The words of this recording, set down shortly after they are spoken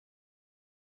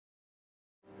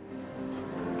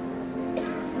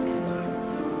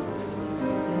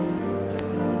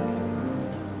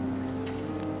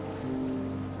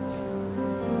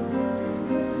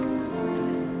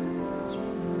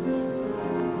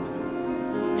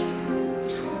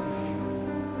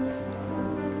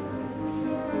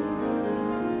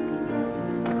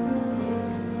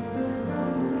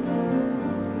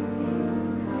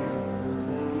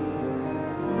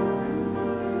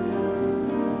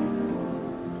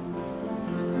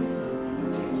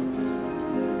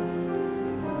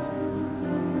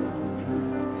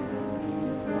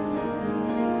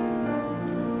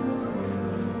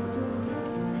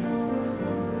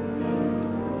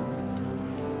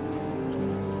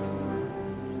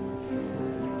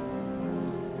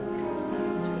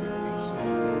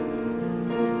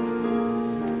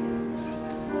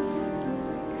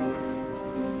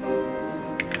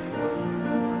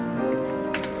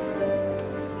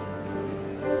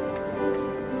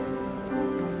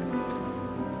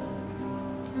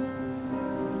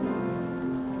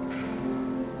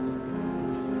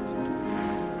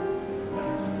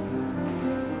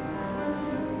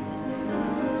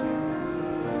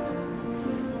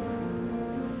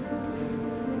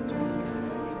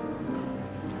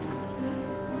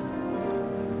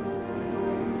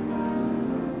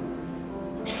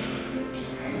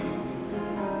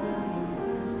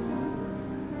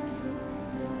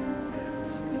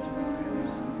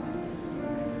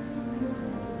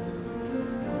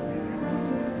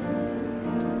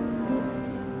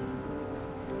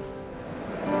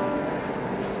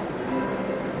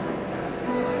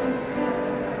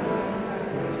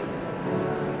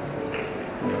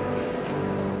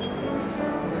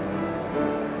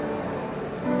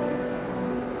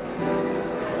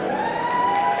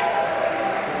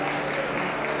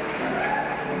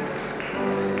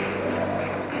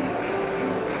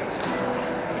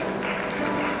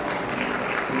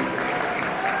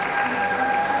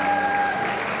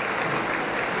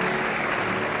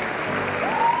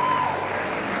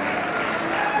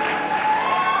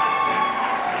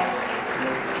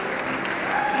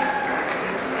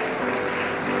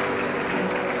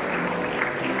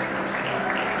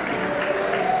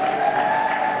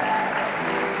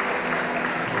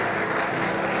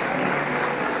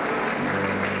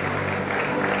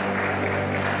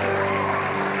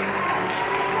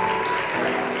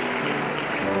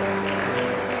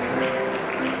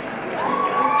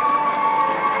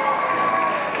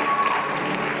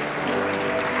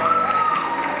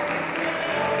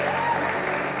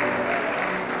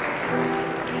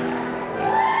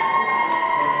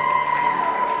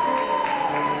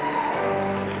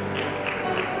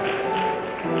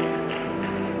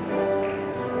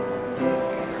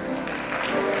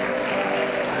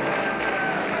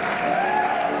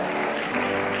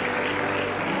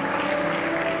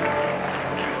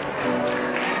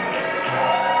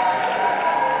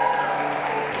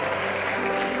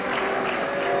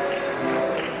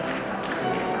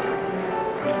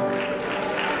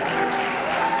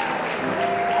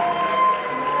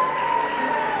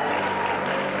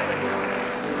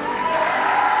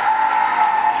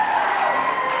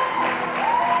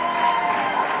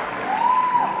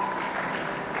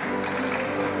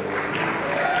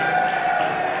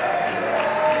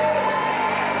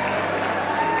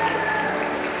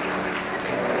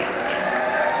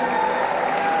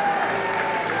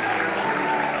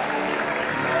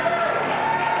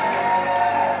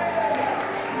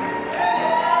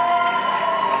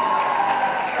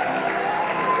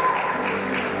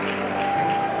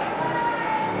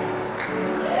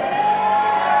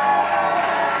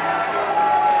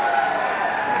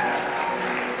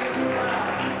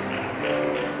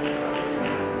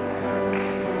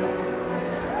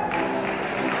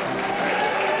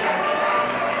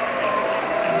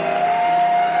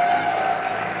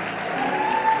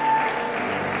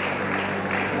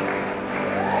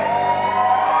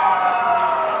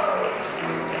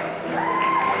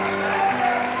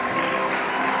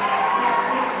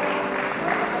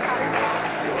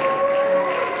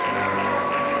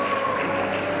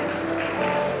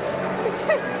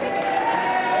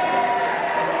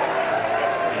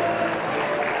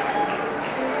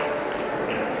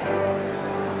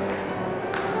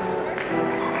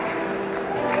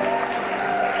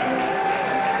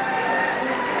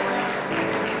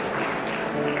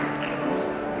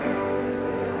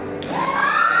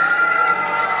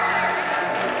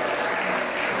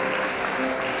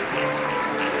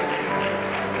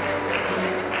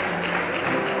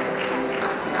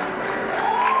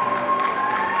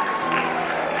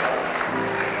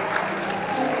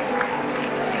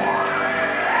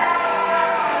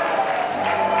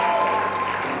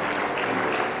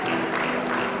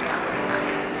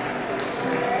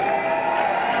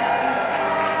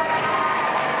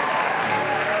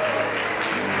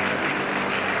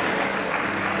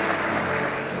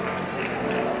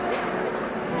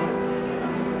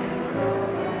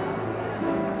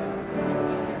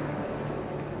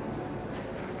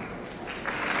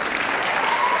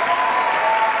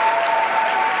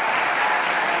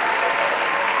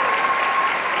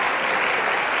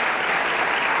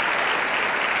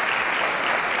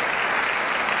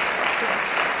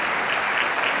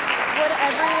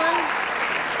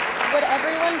Would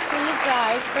everyone please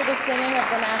rise for the singing of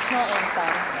the national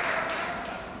anthem?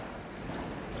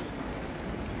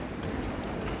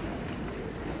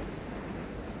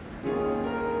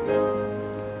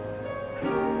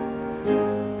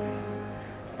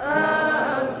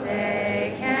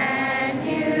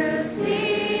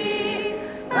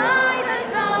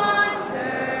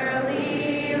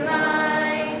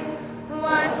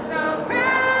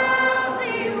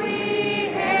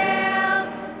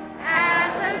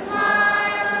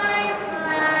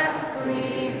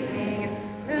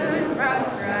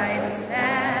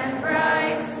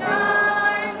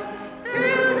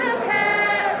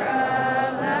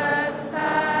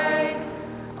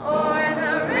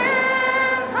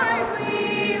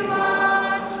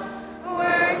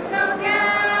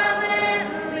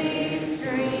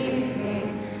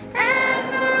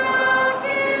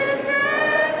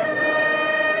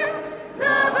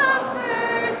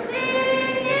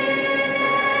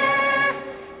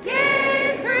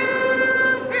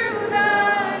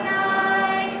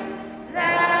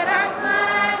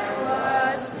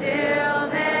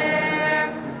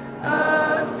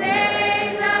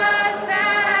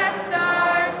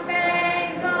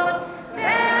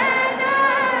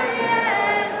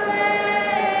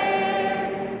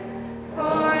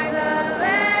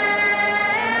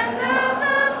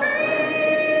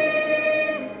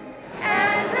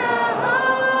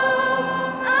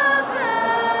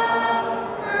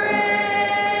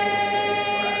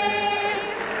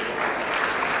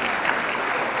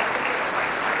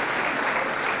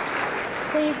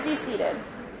 Please be seated.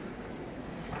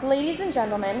 Ladies and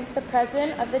gentlemen, the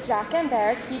president of the Jack M.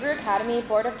 Barrack Hebrew Academy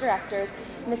Board of Directors,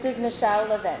 Mrs. Michelle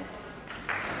Levin.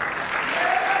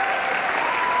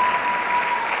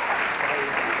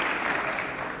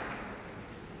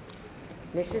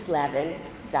 Mrs. Levin,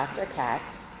 Dr.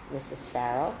 Katz, Mrs.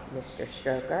 Farrell, Mr.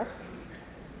 Stroker,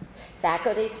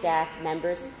 faculty, staff,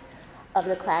 members of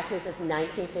the classes of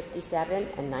 1957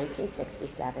 and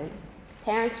 1967,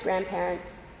 parents,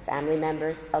 grandparents, family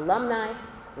members, alumni,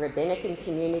 rabbinic and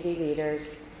community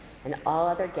leaders, and all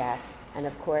other guests, and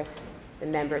of course, the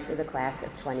members of the class of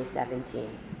 2017.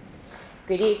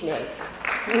 Good evening.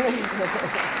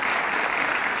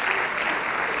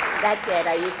 That's it,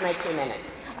 I used my 2 minutes.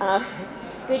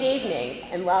 Good evening,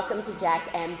 and welcome to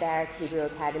Jack M. Barrack Hebrew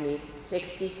Academy's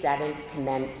 67th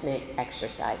commencement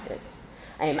exercises.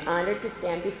 I am honored to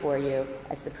stand before you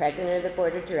as the president of the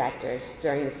board of directors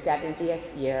during the 70th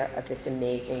year of this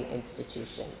amazing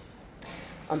institution.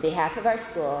 On behalf of our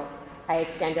school, I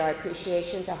extend our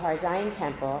appreciation to Har Zion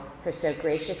Temple for so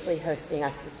graciously hosting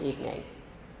us this evening.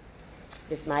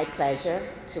 It is my pleasure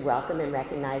to welcome and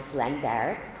recognize Len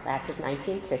Barrack, class of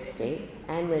 1960,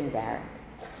 and Lynn Barrack.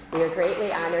 We are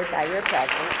greatly honored by your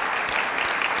presence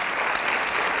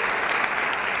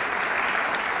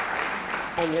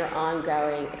and your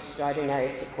ongoing extraordinary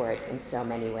support in so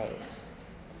many ways.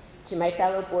 To my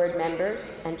fellow board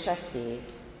members and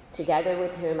trustees, together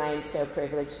with whom I am so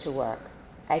privileged to work,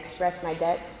 I express my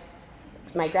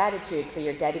gratitude for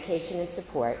your dedication and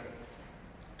support.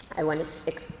 I want to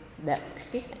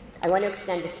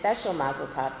extend a special Mazel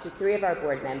Tov to 3 of our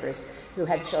board members who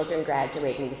have children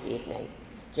graduating this evening: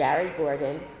 Jared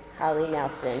Gordon, Holly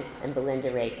Nelson, and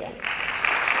Belinda Rakin.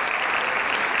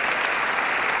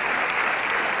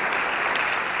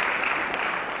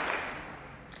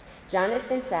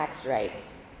 Jonathan Sachs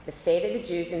writes, "The fate of the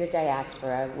Jews in the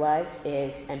diaspora was,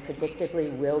 is, and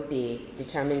predictably will be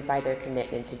determined by their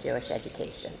commitment to Jewish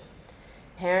education."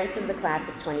 Parents of the class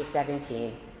of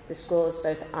 2017, the school is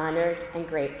both honored and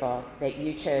grateful that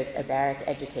you chose a Barrack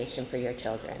education for your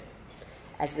children.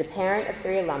 As the parent of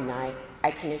 3 alumni,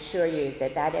 I can assure you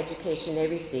that that education they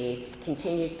received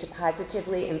continues to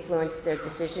positively influence their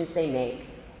decisions they make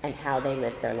and how they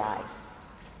live their lives.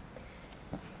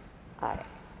 All right.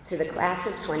 To the class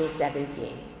of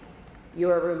 2017,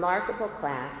 you're a remarkable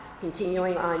class,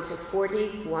 continuing on to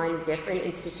 41 different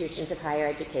institutions of higher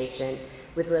education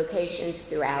with locations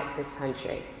throughout this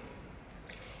country.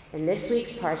 In this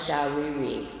week's Parsha, we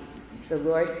read, "The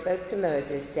Lord spoke to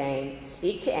Moses, saying,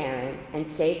 'Speak to Aaron and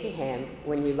say to him,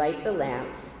 when you light the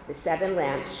lamps, the 7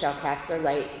 lamps shall cast their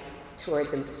light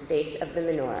toward the face of the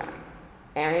menorah.'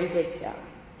 Aaron did so.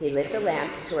 He lit the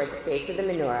lamps toward the face of the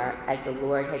menorah as the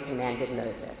Lord had commanded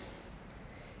Moses."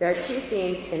 There are 2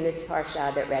 themes in this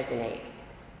parsha that resonate.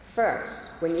 First,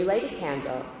 when you light a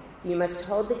candle, you must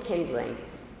hold the kindling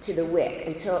to the wick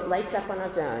until it lights up on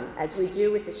its own, as we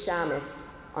do with the shamus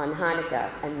on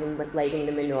Hanukkah and when lighting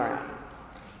the menorah.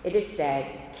 It is said,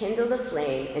 "Kindle the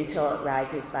flame until it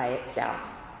rises by itself."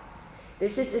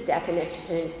 This is the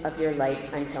definition of your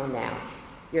life until now.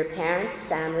 Your parents,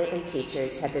 family, and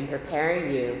teachers have been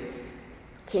preparing you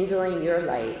kindling your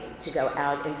light to go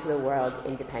out into the world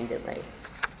independently.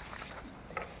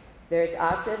 There is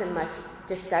also the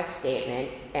must-discuss statement,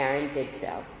 Aaron did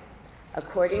so.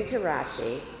 According to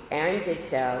Rashi, Aaron did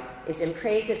so is in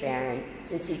praise of Aaron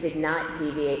since he did not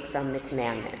deviate from the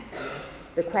commandment.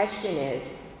 The question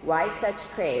is, why such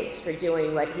praise for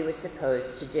doing what he was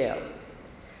supposed to do?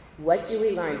 What do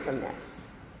we learn from this?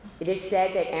 It is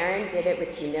said that Aaron did it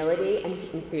with humility and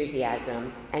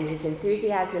enthusiasm, and his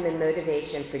enthusiasm and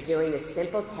motivation for doing this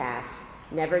simple task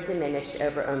never diminished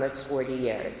over almost 40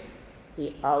 years.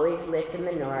 He always lit the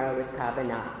menorah with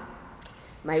kavanah.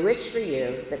 My wish for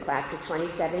you, the class of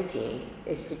 2017,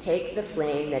 is to take the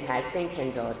flame that has been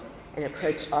kindled and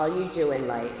approach all you do in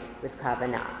life with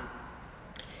kavanah.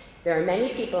 There are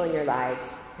many people in your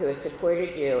lives who have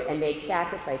supported you and made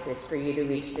sacrifices for you to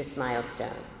reach this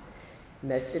milestone.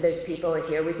 Most of those people are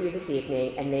here with you this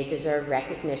evening, and they deserve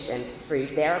recognition for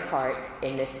their part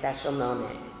in this special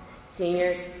moment.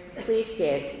 Seniors, please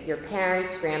give your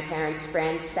parents, grandparents,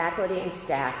 friends, faculty, and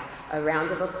staff a round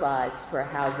of applause for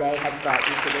how they have brought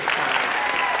you to this time.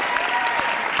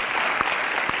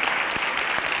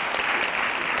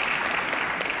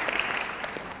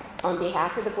 On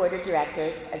behalf of the Board of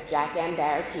Directors of Jack M.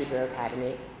 Barrack Hebrew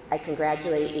Academy, I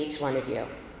congratulate each one of you.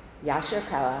 Yasher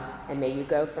Koach, and may you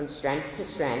go from strength to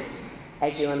strength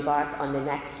as you embark on the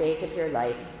next phase of your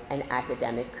life and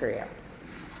academic career.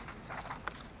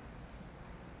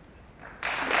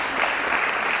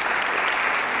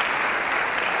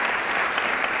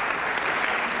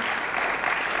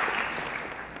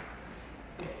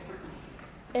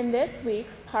 In this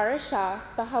week's parashah,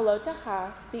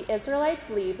 B'halotah, the Israelites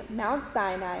leave Mount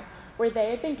Sinai, where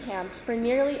they had been camped for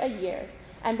nearly a year,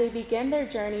 and they begin their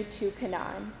journey to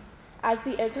Canaan. As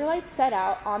the Israelites set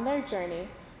out on their journey,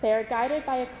 they are guided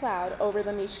by a cloud over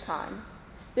the Mishkan.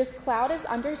 This cloud is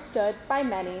understood by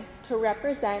many to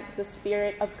represent the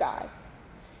Spirit of God.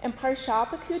 In Parshat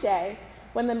Pekudei,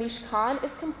 when the Mishkan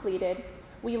is completed,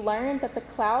 we learn that the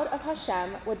cloud of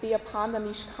Hashem would be upon the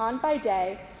Mishkan by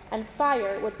day, and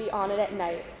fire would be on it at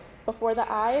night, before the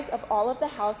eyes of all of the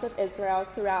house of Israel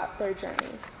throughout their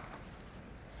journeys.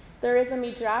 There is a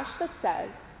midrash that says,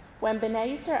 when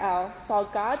Bnei Yisrael saw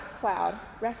God's cloud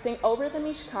resting over the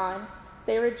Mishkan,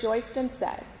 they rejoiced and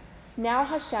said, now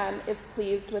Hashem is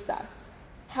pleased with us.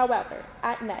 However,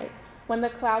 at night, when the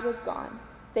cloud was gone,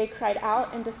 they cried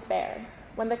out in despair.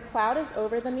 When the cloud is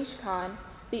over the Mishkan,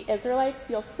 the Israelites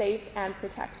feel safe and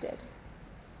protected.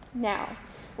 Now,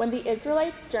 when the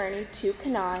Israelites journey to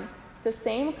Canaan, the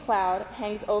same cloud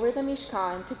hangs over the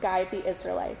Mishkan to guide the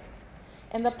Israelites.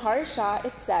 In the parashah,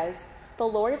 it says, the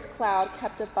Lord's cloud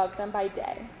kept above them by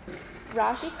day.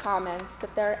 Rashi comments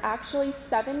that there are actually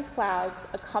 7 clouds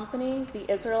accompanying the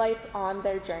Israelites on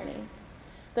their journey.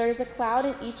 There is a cloud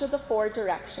in each of the 4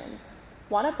 directions,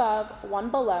 one above, one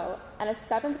below, and a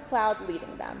 7th cloud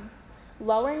leading them,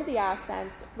 lowering the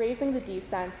ascents, raising the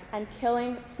descents, and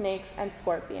killing snakes and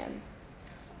scorpions.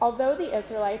 Although the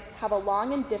Israelites have a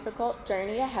long and difficult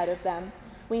journey ahead of them,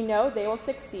 we know they will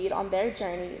succeed on their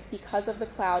journey because of the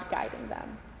cloud guiding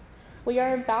them. We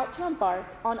are about to embark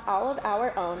on all of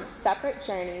our own separate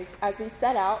journeys as we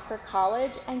set out for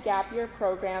college and gap year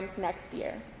programs next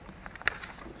year.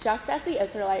 Just as the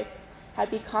Israelites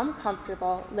had become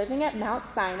comfortable living at Mount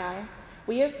Sinai,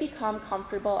 we have become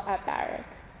comfortable at Barrack.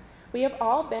 We have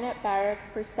all been at Barrack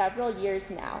for several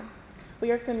years now. We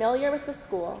are familiar with the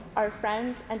school, our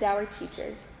friends, and our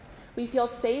teachers. We feel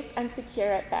safe and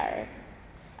secure at Barrack.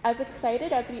 As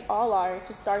excited as we all are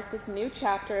to start this new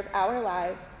chapter of our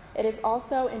lives, it is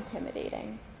also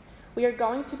intimidating. We are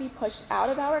going to be pushed out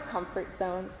of our comfort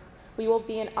zones, we will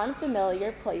be in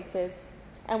unfamiliar places,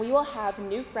 and we will have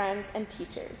new friends and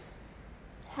teachers.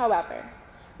 However,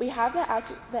 we have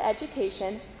the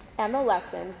education and the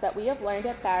lessons that we have learned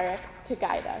at Barrack to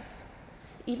guide us.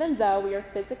 Even though we are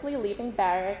physically leaving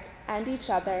Barrack and each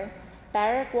other,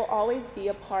 Barrack will always be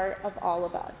a part of all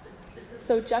of us.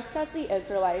 So just as the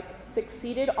Israelites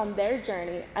succeeded on their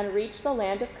journey and reached the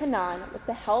land of Canaan with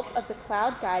the help of the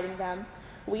cloud guiding them,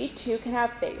 we too can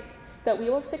have faith that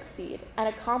we will succeed and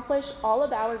accomplish all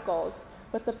of our goals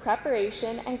with the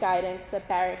preparation and guidance that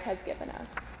Barrack has given us.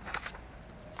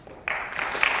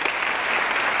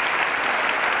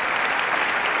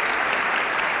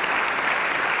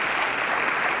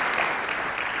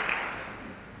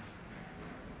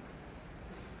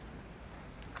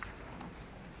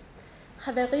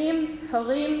 חברים,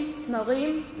 הורים,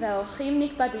 מורים ואורחים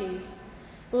נכבדים,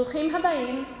 ברוכים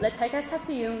הבאים לטקס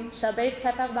הסיום של בית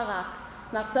ספר ברק,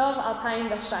 מחזור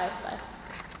 2017.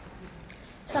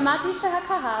 שמעתי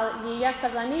שהקהל יהיה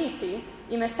סבלני איתי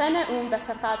אם אעשה נאום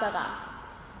בשפה זרה.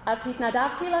 אז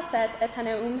התנדבתי לשאת את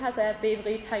הנאום הזה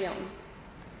בעברית היום.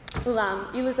 אולם,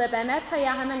 אילו זה באמת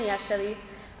היה המניע שלי,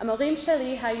 המורים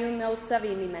שלי היו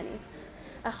מאוכזבים ממני.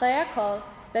 אחרי הכל,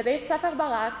 בבית ספר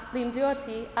ברק לימדו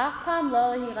אותי אף פעם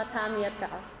לא להירתע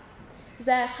מאתגר.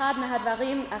 זה אחד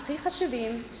מהדברים הכי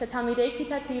חשובים שתלמידי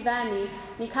כיתתי ואני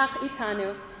ניקח איתנו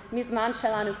מזמן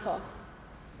שלנו פה.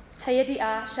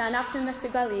 הידיעה שאנחנו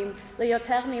מסוגלים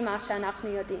ליותר ממה שאנחנו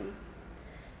יודעים.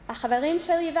 החברים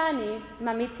שלי ואני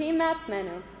ממיתים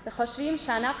מעצמנו וחושבים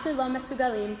שאנחנו לא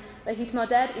מסוגלים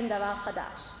להתמודד עם דבר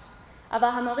חדש. אבל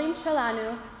המורים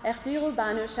שלנו החדירו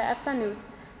בנו שאפתנות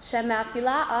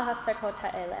שמאפילה על הספקות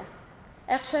האלה.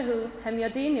 איכשהו הם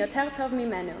יודעים יותר טוב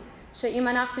ממנו שאם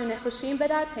אנחנו נחושים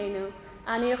בדעתנו,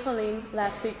 אנו יכולים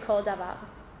להשיג כל דבר.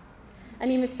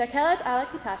 אני מסתכלת על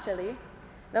הכיתה שלי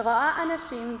ורואה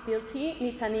אנשים בלתי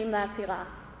ניתנים לעצירה.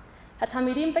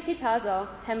 התלמידים בכיתה זו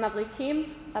הם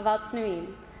מבריקים אבל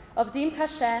צנועים, עובדים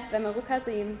קשה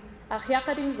ומרוכזים, אך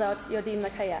יחד עם זאת יודעים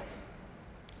לקייף.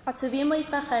 עצובים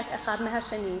להתרחק אחד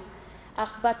מהשני,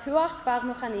 אך בטוח כבר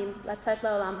מוכנים לצאת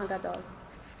לעולם הגדול.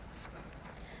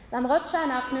 למרות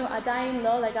שאנחנו עדיין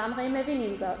לא לגמרי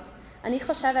מבינים זאת, אני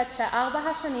חושבת ש4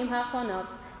 השנים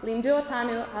האחרונות לימדו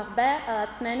אותנו הרבה על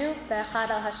עצמנו ואחד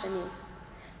על השני.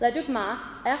 לדוגמה,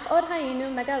 איך עוד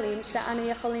היינו מגלים שאנו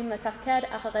יכולים לתפקד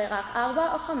אחרי רק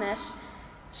 4 או 5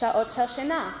 שעות של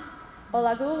שינה, או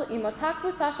לגור עם אותה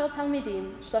קבוצה של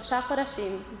תלמידים 3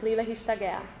 חודשים בלי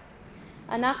להשתגע.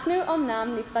 אנחנו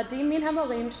אומנם נפרדים מן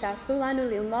המורים שעזרו לנו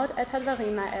ללמוד את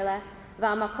הדברים האלה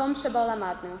והמקום שבו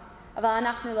למדנו, אבל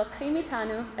אנחנו לוקחים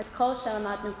איתנו את כל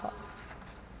שלמדנו פה.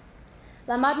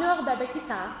 למדנו הרבה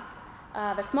בכיתה,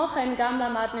 וכמו כן גם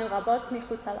למדנו רבות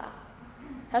מחוצה לה.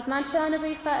 הזמן שלנו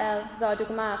בישראל זו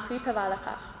הדוגמה הכי טובה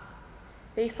לכך.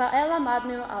 בישראל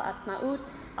למדנו על עצמאות,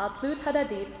 על תלות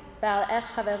הדדית ועל איך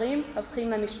חברים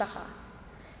הופכים למשפחה.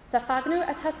 ספגנו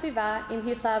את הסביבה עם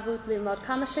התלהבות ללמוד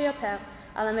כמה שיותר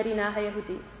על המדינה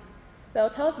היהודית.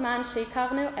 באותו זמן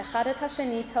שהכרנו אחד את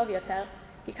השני טוב יותר,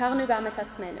 הכרנו גם את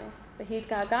עצמנו,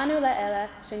 והתגעגענו לאלה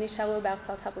שנשארו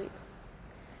בארצות הברית.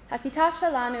 הכיתה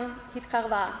שלנו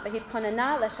התקרבה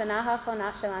והתכוננה לשנה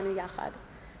האחרונה שלנו יחד.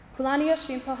 כולנו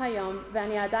יושבים פה היום,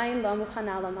 ואני עדיין לא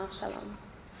מוכנה לומר שלום.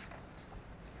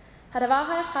 הדבר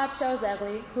האחד שעוזר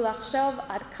לי הוא לחשוב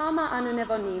עד כמה אנו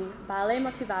נבונים, בעלי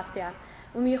מוטיבציה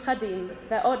ומיוחדים,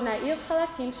 ועוד נעיר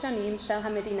חלקים שונים של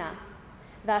המדינה,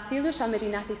 ואפילו של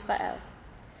מדינת ישראל.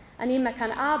 אני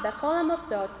מקנאה בכל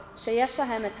המוסדות שיש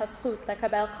להם את הזכות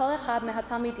לקבל כל אחד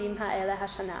מהתלמידים האלה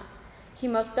השנה, כי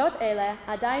מוסדות אלה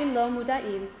עדיין לא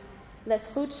מודעים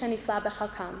לזכות שנפלה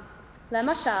בחלקם.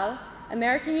 למשל,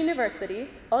 American University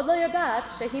עוד לא יודעת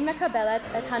שהיא מקבלת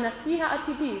את הנשיא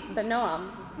העתידי בנועם.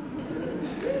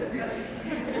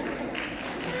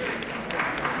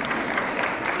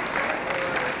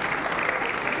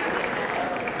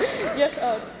 יש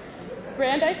עוד.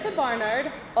 ברנדייס וברנרד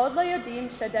עוד לא יודעים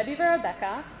שדבי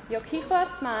ורבקה יוכיחו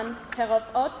עצמן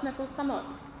כרופאות מפורסמות.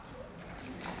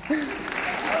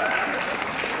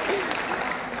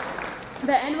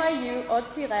 ב-NYU עוד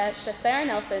תראה שסרה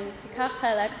נלסון תיקח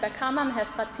חלק בכמה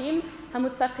מהסרטים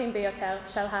המוצלחים ביותר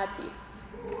של העתיד.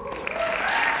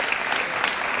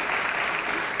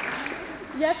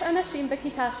 יש אנשים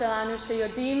בכיתה שלנו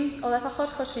שיודעים, או לפחות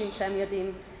חושבים שהם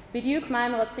יודעים, בדיוק מה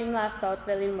הם רוצים לעשות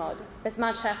וללמוד,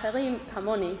 בזמן שאחרים,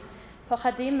 כמוני,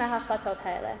 פוחדים מההחלטות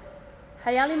האלה.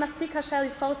 היה לי מספיק קשה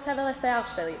לבחור צבע לשיער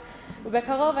שלי,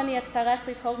 ובקרוב אני אצטרך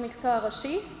לבחור מקצוע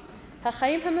ראשי.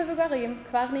 החיים המבוגרים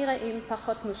כבר נראים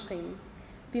פחות מושכים.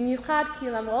 במיוחד כי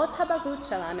למרות הבגרות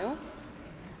שלנו,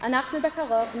 אנחנו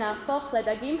בקרוב נהפוך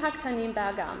לדגים הקטנים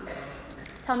באגם.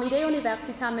 תלמידי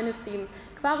אוניברסיטה מנוסים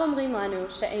כבר אומרים לנו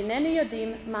שאיננו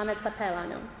יודעים מה מצפה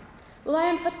לנו. אולי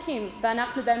הם צודקים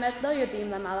ואנחנו באמת לא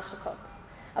יודעים למה לחכות.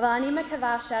 אבל אני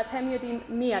מקווה שאתם יודעים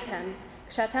מי אתם,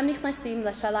 כשאתם נכנסים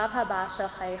לשלב הבא של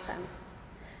חייכם.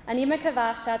 אני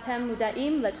מקווה שאתם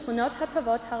מודעים לתכונות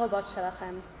הטובות הרבות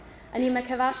שלכם. אני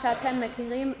מקווה שאתם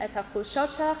מכירים את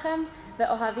החולשות שלכם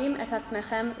ואוהבים את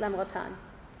עצמכם למרותן.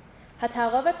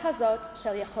 התערובת הזאת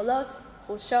של יכולות,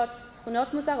 חולשות,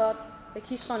 תכונות מוזרות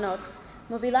וכישרונות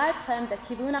מובילה אתכם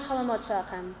בכיוון החלומות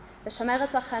שלכם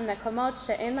ושומרת לכם מקומות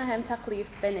שאין להם תחליף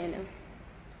בינינו.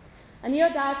 אני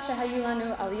יודעת שהיו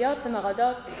לנו עליות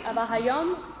ומורדות, אבל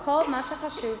היום כל מה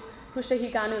שחשוב הוא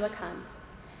שהגענו לכאן.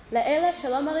 לאלה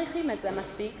שלא מעריכים את זה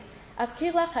מספיק,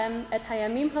 אזכיר לכם את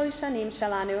הימים הראשונים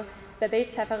שלנו בבית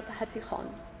ספר התיכון.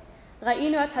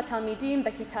 ראינו את התלמידים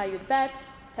בכיתה י"ב,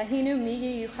 תהינו מי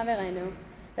יהיו חברינו,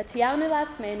 ותיארנו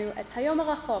לעצמנו את היום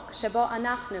הרחוק שבו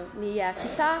אנחנו נהיה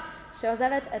הכיתה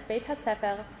שעוזבת את בית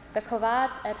הספר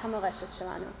וקובעת את המורשת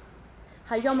שלנו.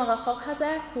 היום הרחוק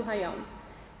הזה הוא היום.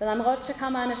 ולמרות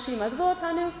שכמה אנשים עזבו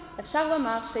אותנו, אפשר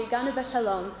לומר שהגענו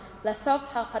בשלום לסוף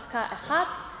הרפתקה אחת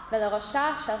ולראשה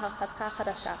של הרפתקה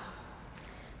חדשה.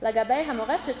 לגבי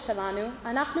המורשת שלנו,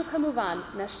 אנחנו כמובן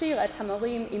נשאיר את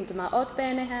המורים עם דמעות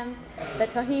בעיניהם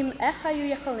ותוהים איך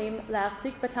היו יכולים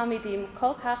להחזיק בתלמידים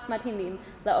כל כך מדהימים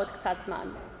לעוד קצת זמן.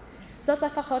 זאת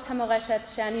לפחות המורשת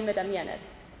שאני מדמיינת,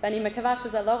 ואני מקווה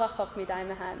שזה לא רחוק מדי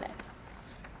מהאמת.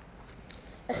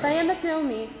 אסיים את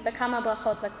נאומי בכמה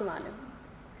ברכות לכולנו.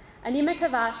 אני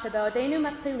מקווה שבעודנו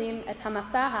מתחילים את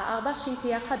המסע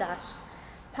הארבע-שנתי החדש,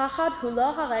 פחד הוא לא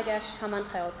הרגש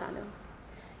המנחה אותנו.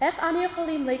 איך אנו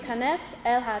יכולים להיכנס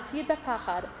אל העתיד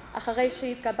בפחד אחרי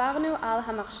שהתגברנו על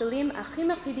המכשולים הכי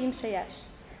מפחידים שיש?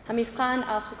 המבחן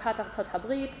על חוקת ארצות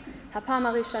הברית, הפעם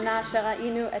הראשונה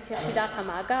שראינו את יחידת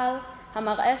המעגל,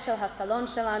 המראה של הסלון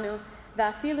שלנו,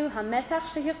 ואפילו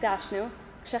המתח שהרגשנו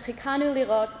כשחיכנו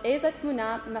לראות איזו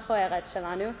תמונה מכוערת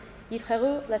שלנו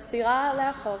יבחרו לספירה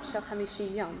לאחור של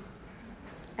 50 יום.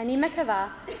 אני מקווה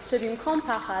שבמקום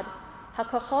פחד,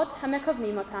 הכוחות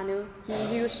המכוונים אותנו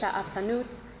יהיו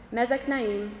שאפתנות, מזג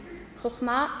נעים,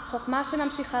 חוכמה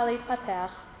שממשיכה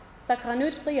להתפתח,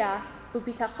 סקרנות בריאה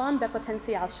וביטחון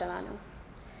בפוטנציאל שלנו.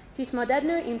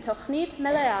 התמודדנו עם תוכנית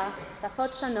מלאה,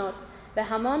 שפות שונות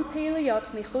והמון פעילויות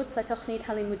מחוץ לתוכנית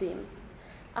הלימודים.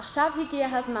 עכשיו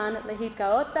הגיע הזמן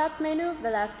להתגאות בעצמנו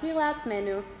ולהזכיר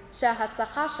לעצמנו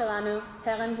שההצלחה שלנו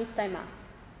טרם הסתיימה.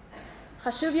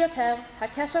 חשוב יותר,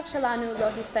 הקשר שלנו לא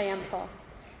הסתיים פה.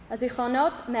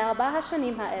 הזיכרונות מארבע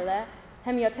השנים האלה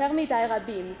הם יותר מדי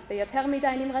רבים ויותר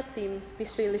מדי נמרצים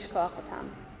בשביל לשכוח אותם.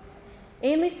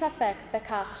 אין לי ספק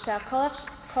בכך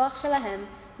שהכוח שלהם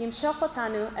ימשוך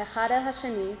אותנו אחד אל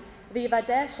השני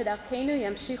ויוודא שדרכנו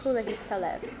ימשיכו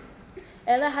להצטלב.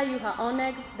 אלה היו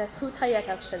העונג וזכות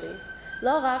היתר שלי,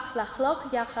 לא רק לחלוק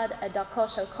יחד את דרכו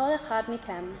של כל אחד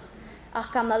מכם,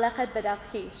 אך גם ללכת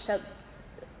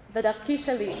בדרכי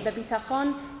שלי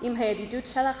בביטחון עם הידידות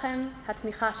שלכם,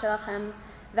 התמיכה שלכם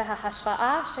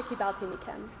וההשראה שקיבלתי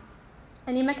מכם.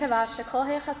 אני מקווה שכל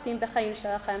היחסים בחיים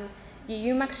שלכם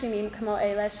יהיו מגשימים כמו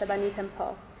אלה שבניתם פה,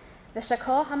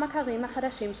 ושכל המכרים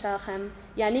החדשים שלכם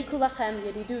יעניקו לכם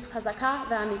ידידות חזקה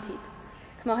ואמיתית,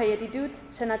 כמו הידידות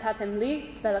שנתתם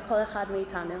לי ולכל אחד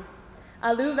מאיתנו.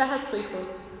 עלו והצליחו.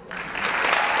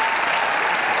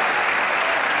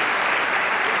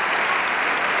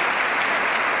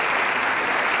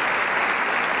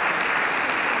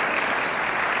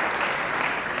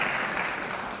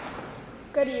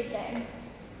 Good evening.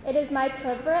 It is my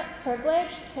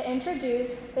privilege to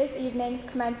introduce this evening's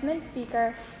commencement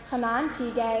speaker, Hanan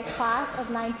Tigay, class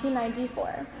of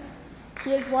 1994.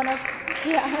 He is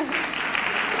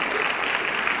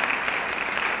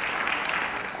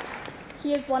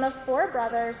one of four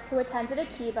brothers who attended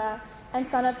Akiba and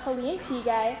son of Helene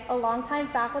Tigay, a longtime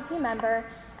faculty member,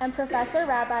 and Professor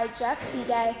Rabbi Jeff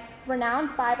Tigay,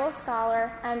 renowned Bible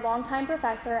scholar and longtime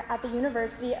professor at the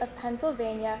University of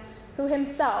Pennsylvania, who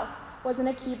himself was an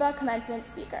Akiba commencement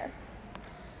speaker.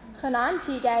 Hanan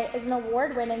Tigay is an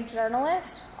award-winning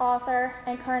journalist, author,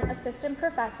 and current assistant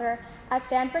professor at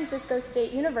San Francisco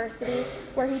State University,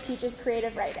 where he teaches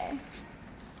creative writing.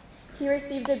 He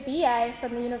received a BA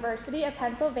from the University of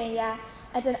Pennsylvania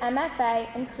and an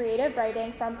MFA in creative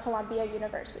writing from Columbia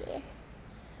University.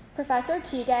 Professor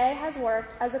Tigay has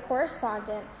worked as a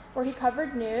correspondent where he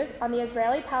covered news on the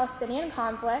Israeli-Palestinian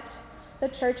conflict, the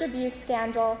church abuse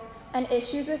scandal, and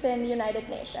issues within the United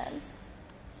Nations.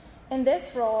 In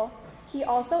this role, he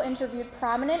also interviewed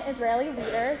prominent Israeli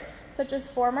leaders such as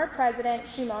former President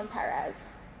Shimon Peres.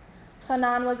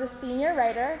 Hanan was a senior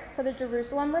writer for the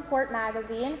Jerusalem Report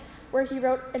magazine, where he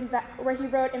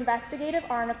wrote investigative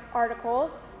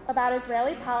articles about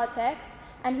Israeli politics,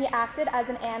 and he acted as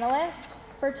an analyst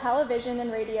for television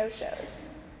and radio shows.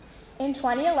 In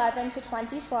 2011 to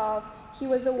 2012, he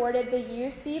was awarded the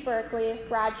UC Berkeley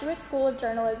Graduate School of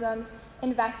Journalism's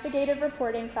Investigative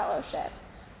Reporting Fellowship,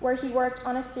 where he worked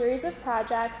on a series of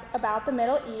projects about the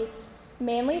Middle East,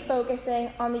 mainly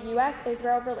focusing on the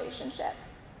US-Israel relationship.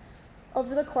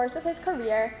 Over the course of his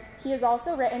career, he has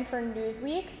also written for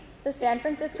Newsweek, the San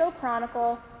Francisco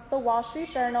Chronicle, the Wall Street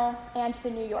Journal, and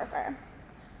the New Yorker.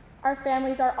 Our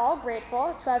families are all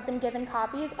grateful to have been given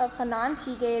copies of Hanan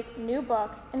Tigay's new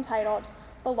book entitled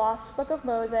The Lost Book of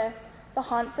Moses, The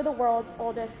Hunt for the World's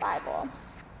Oldest Bible.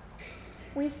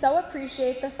 We so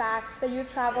appreciate the fact that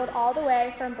you've traveled all the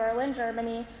way from Berlin,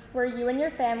 Germany, where you and your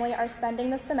family are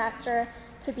spending the semester,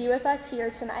 to be with us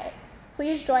here tonight.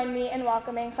 Please join me in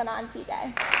welcoming Hanan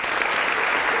Tigay.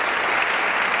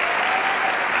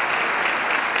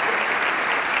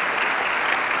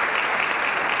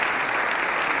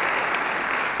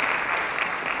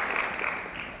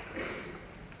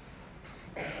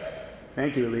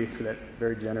 Thank you, Elise, for that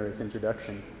very generous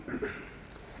introduction.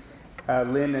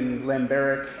 Lynn and Len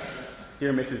Barrack,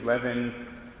 dear Mrs. Levin,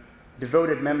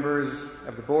 devoted members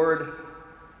of the board,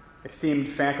 esteemed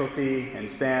faculty and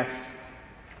staff,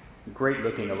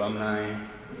 great-looking alumni,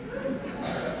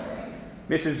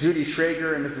 Mrs. Judy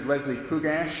Schrager and Mrs. Leslie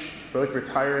Pugash, both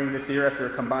retiring this year after a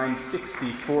combined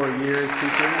 64 years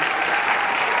teaching.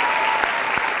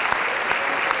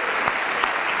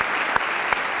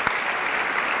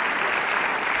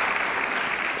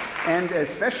 And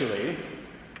especially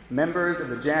members of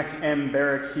the Jack M.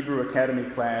 Barrack Hebrew Academy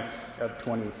class of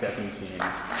 2017.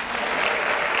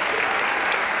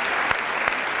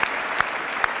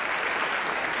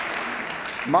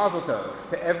 Mazel tov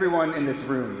to everyone in this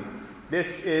room.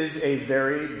 This is a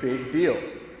very big deal.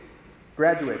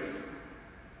 Graduates,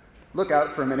 look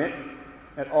out for a minute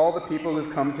at all the people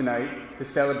who've come tonight to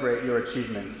celebrate your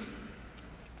achievements.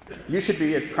 You should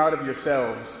be as proud of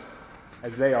yourselves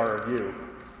as they are of you.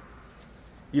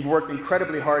 You've worked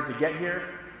incredibly hard to get here,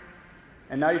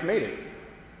 and now you've made it.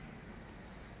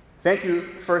 Thank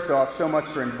you, first off, so much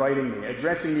for inviting me.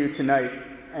 Addressing you tonight,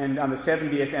 and on the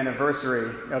 70th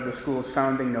anniversary of the school's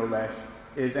founding, no less,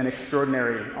 is an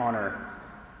extraordinary honor.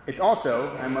 It's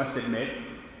also, I must admit,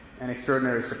 an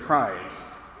extraordinary surprise.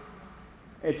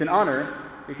 It's an honor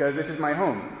because this is my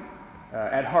home.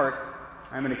 At heart,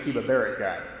 I'm an Akiba Barrack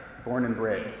guy, born and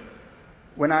bred.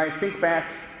 When I think back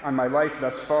on my life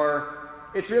thus far,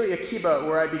 it's really Akiba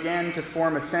where I began to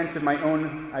form a sense of my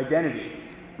own identity,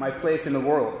 my place in the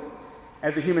world,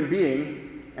 as a human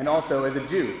being and also as a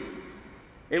Jew.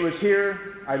 It was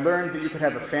here I learned that you could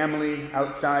have a family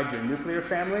outside your nuclear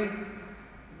family,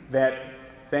 that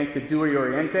thanks to Dewey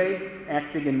Oriente,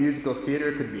 acting in musical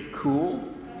theater could be cool,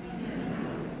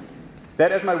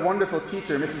 that as my wonderful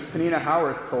teacher, Mrs. Panina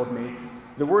Howarth, told me,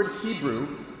 the word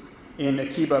Hebrew in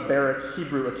Akiba Barrack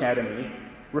Hebrew Academy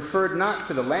referred not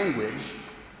to the language,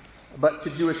 but to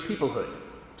Jewish peoplehood,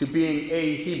 to being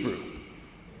a Hebrew.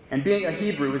 And being a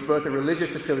Hebrew is both a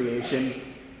religious affiliation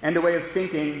and a way of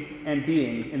thinking and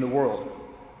being in the world.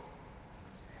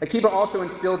 Akiba also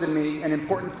instilled in me an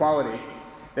important quality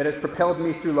that has propelled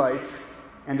me through life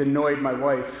and annoyed my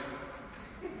wife: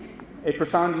 a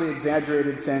profoundly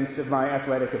exaggerated sense of my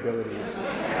athletic abilities.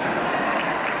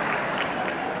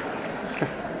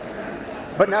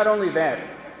 But not only that,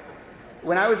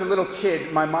 when I was a little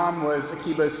kid, my mom was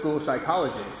Akiba's school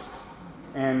psychologist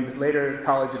and later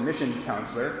college admissions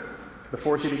counselor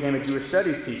before she became a Jewish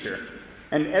studies teacher.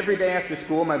 And every day after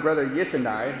school, my brother Yis and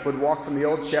I would walk from the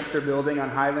old Schefter building on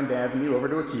Highland Avenue over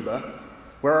to Akiba,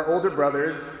 where our older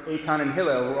brothers, Eitan and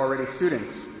Hillel, were already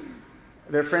students.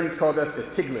 Their friends called us the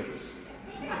Tiglets.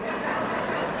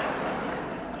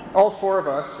 All four of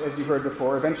us, as you heard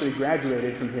before, eventually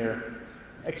graduated from here.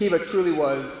 Akiba truly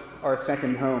was our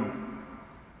second home.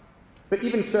 But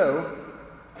even so,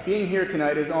 being here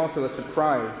tonight is also a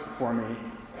surprise for me.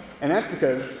 And that's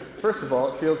because, first of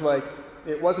all, it feels like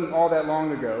it wasn't all that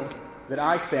long ago that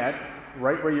I sat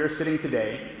right where you're sitting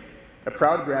today, a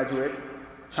proud graduate,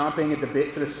 chomping at the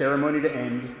bit for the ceremony to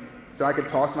end, so I could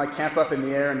toss my cap up in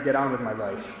the air and get on with my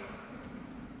life.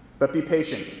 But be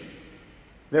patient.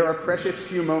 There are precious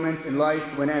few moments in life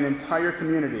when an entire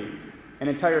community, an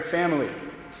entire family,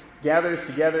 gathers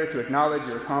together to acknowledge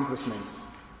your accomplishments.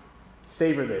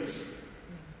 Savor this.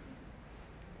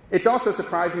 It's also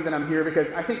surprising that I'm here because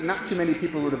I think not too many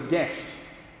people would have guessed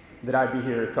that I'd be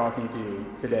here talking to you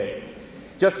today.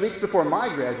 Just weeks before my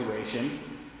graduation,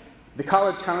 the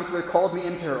college counselor called me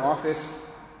into her office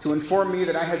to inform me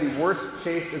that I had the worst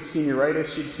case of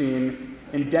senioritis she'd seen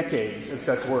in decades of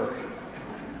such work.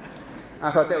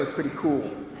 I thought that was pretty cool.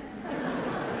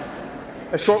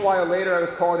 A short while later, I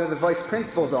was called into the vice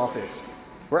principal's office,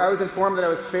 where I was informed that I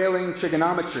was failing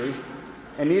trigonometry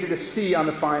and needed a C on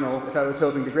the final if I was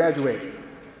hoping to graduate.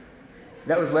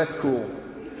 That was less cool.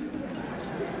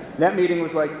 That meeting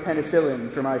was like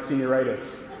penicillin for my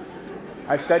senioritis.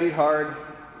 I studied hard,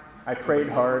 I prayed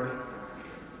hard,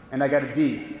 and I got a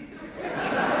D.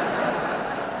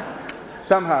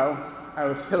 Somehow, I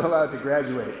was still allowed to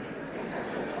graduate.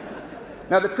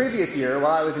 Now, the previous year,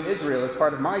 while I was in Israel as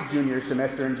part of my junior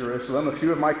semester in Jerusalem, a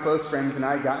few of my close friends and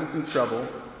I got in some trouble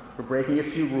for breaking a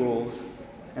few rules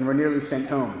and were nearly sent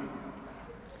home.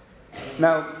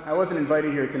 Now, I wasn't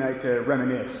invited here tonight to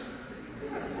reminisce,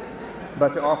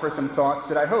 but to offer some thoughts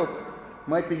that I hope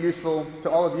might be useful to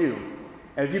all of you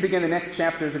as you begin the next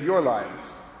chapters of your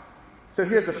lives. So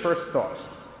here's the first thought.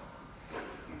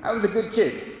 I was a good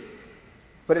kid,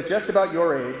 but at just about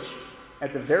your age,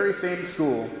 at the very same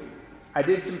school, I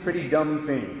did some pretty dumb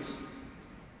things.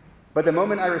 But the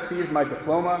moment I received my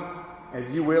diploma,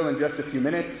 as you will in just a few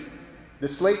minutes, The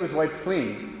slate was wiped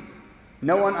clean.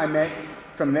 No one I met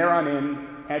from there on in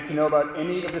had to know about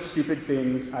any of the stupid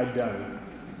things I'd done.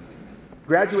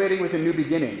 Graduating was a new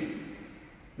beginning.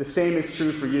 The same is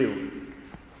true for you.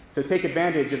 So take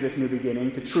advantage of this new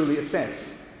beginning to truly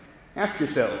assess. Ask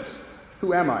yourselves,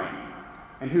 who am I?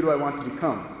 And who do I want to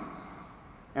become?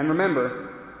 And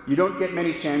remember, you don't get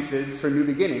many chances for new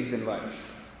beginnings in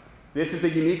life. This is a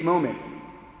unique moment,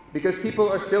 because people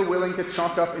are still willing to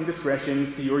chalk up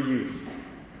indiscretions to your youth.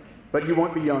 But you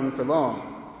won't be young for long.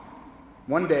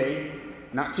 One day,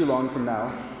 not too long from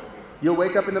now, you'll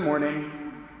wake up in the morning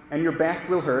and your back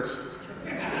will hurt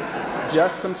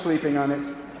just from sleeping on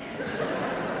it.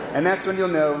 And that's when you'll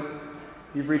know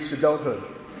you've reached adulthood.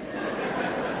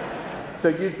 So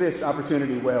use this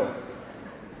opportunity well.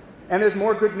 And there's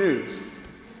more good news,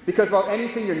 because while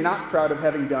anything you're not proud of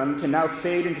having done can now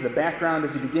fade into the background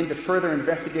as you begin to further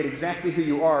investigate exactly who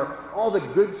you are, all the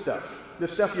good stuff, the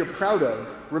stuff you're proud of,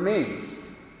 remains.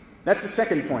 That's the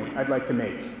second point I'd like to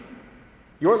make.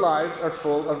 Your lives are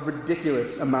full of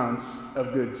ridiculous amounts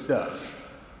of good stuff.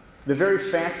 The very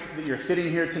fact that you're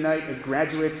sitting here tonight as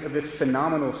graduates of this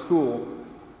phenomenal school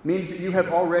means that you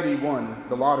have already won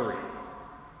the lottery.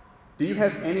 Do you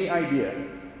have any idea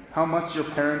how much your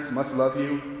parents must love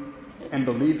you and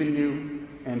believe in you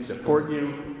and support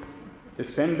you to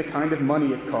spend the kind of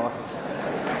money it costs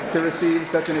to receive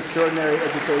such an extraordinary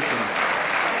education?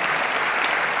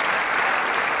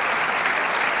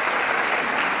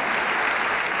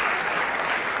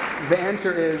 The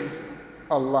answer is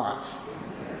a lot.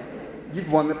 You've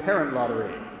won the parent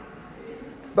lottery.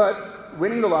 But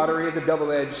winning the lottery is a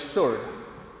double-edged sword.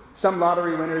 Some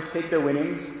lottery winners take their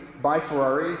winnings, buy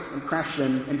Ferraris, and crash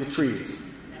them into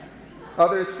trees.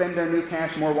 Others spend their new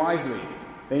cash more wisely.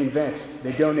 They invest,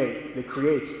 they donate, they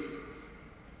create.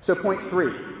 So point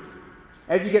 3,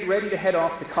 as you get ready to head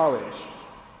off to college,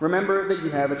 remember that you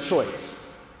have a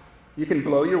choice. You can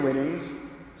blow your winnings,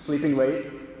 sleeping late,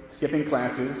 skipping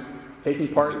classes, taking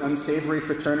part in unsavory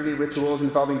fraternity rituals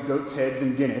involving goat's heads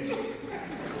and Guinness.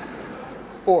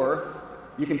 Or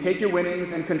you can take your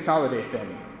winnings and consolidate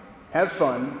them. Have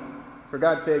fun. For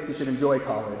God's sake, you should enjoy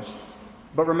college.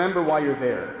 But remember why you're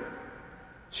there.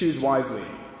 Choose wisely.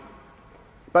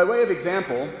 By way of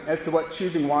example, as to what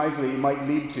choosing wisely might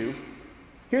lead to,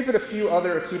 here's what a few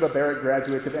other Akiba Barrack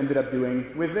graduates have ended up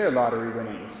doing with their lottery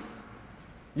winnings.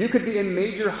 You could be a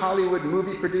major Hollywood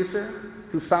movie producer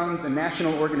who founds a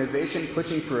national organization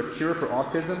pushing for a cure for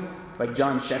autism, like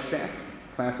John Shestak,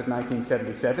 class of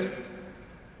 1977.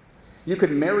 You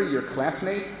could marry your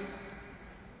classmate.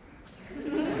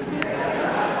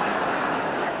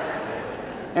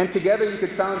 And together you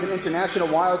could found an international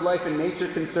wildlife and nature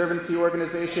conservancy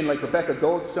organization like Rebecca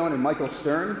Goldstone and Michael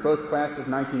Stern, both class of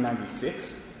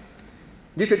 1996.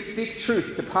 You could speak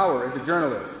truth to power as a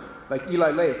journalist, like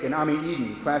Eli Lake and Ami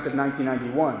Eden, class of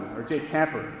 1991, or Jake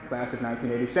Tapper, class of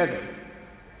 1987.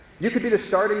 You could be the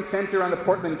starting center on the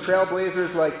Portland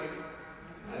Trailblazers like...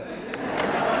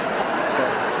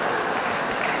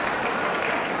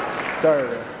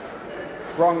 Sorry,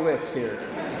 wrong list here.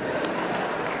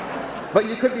 But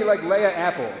you could be like Leah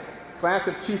Apple, class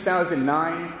of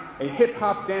 2009, a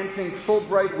hip-hop dancing,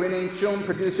 Fulbright-winning,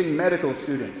 film-producing medical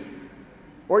student.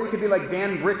 Or you could be like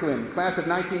Dan Bricklin, class of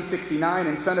 1969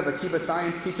 and son of Akiba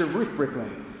science teacher Ruth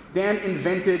Bricklin. Dan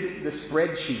invented the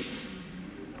spreadsheet.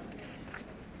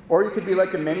 Or you could be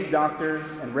like the many doctors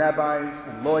and rabbis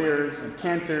and lawyers and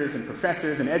cantors and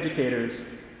professors and educators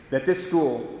that this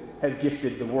school has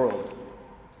gifted the world.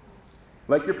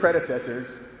 Like your predecessors,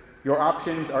 your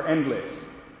options are endless,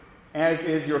 as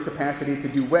is your capacity to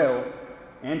do well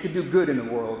and to do good in the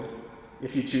world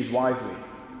if you choose wisely.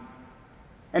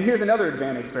 And here's another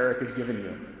advantage Barrack has given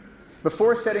you.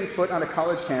 Before setting foot on a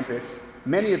college campus,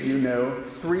 many of you know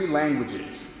 3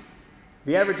 languages.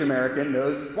 The average American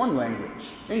knows 1 language,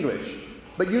 English,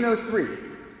 but you know 3.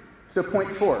 So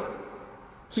point 4,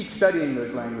 keep studying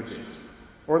those languages,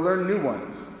 or learn new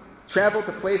ones. Travel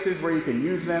to places where you can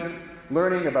use them,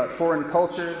 learning about foreign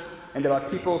cultures and about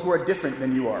people who are different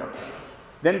than you are.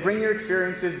 Then bring your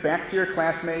experiences back to your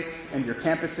classmates and your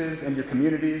campuses and your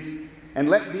communities, and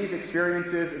let these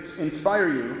experiences inspire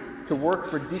you to work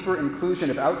for deeper inclusion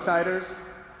of outsiders,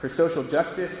 for social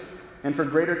justice, and for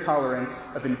greater tolerance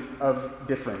of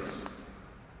difference.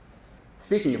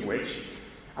 Speaking of which,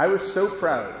 I was so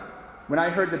proud when I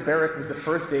heard that Barrack was the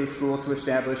first day school to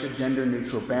establish a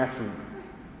gender-neutral bathroom.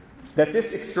 That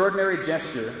this extraordinary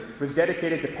gesture was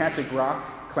dedicated to Patrick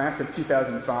Rock, class of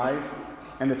 2005,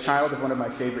 and the child of one of my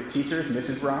favorite teachers,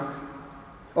 Mrs. Rock,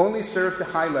 only served to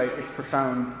highlight its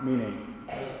profound meaning.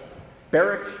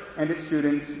 Barrack and its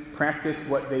students practice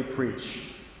what they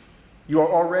preach. You are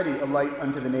already a light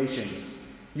unto the nations.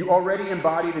 You already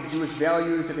embody the Jewish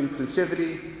values of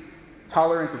inclusivity,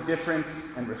 tolerance of difference,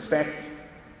 and respect.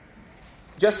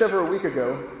 Just over a week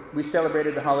ago, we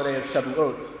celebrated the holiday of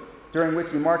Shavuot, during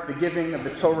which we marked the giving of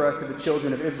the Torah to the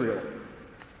children of Israel.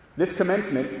 This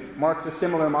commencement marks a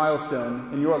similar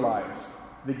milestone in your lives,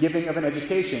 the giving of an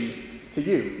education to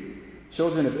you,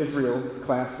 children of Israel,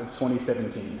 class of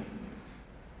 2017.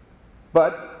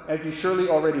 But, as you surely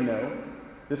already know,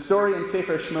 the story in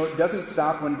Sefer Shemot doesn't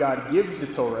stop when God gives the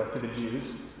Torah to the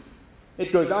Jews.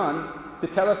 It goes on to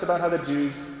tell us about how the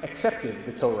Jews accepted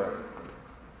the Torah.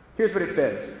 Here's what it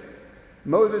says.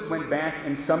 Moses went back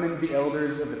and summoned the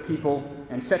elders of the people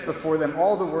and set before them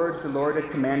all the words the Lord had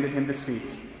commanded him to speak.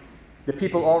 The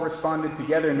people all responded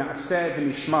together, Na'aseh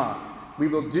v'nishma, we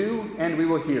will do and we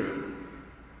will hear.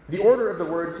 The order of the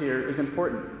words here is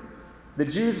important. The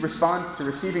Jews' response to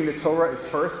receiving the Torah is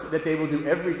first that they will do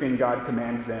everything God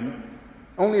commands them.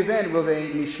 Only then will they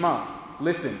nishma,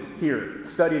 listen, hear,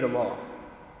 study the law.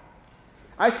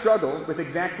 I struggle with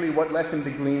exactly what lesson to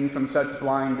glean from such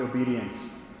blind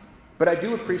obedience. But I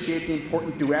do appreciate the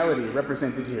important duality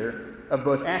represented here of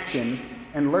both action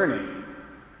and learning.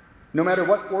 No matter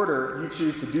what order you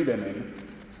choose to do them in,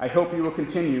 I hope you will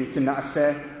continue to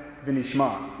na'aseh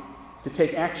v'nishma, to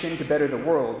take action to better the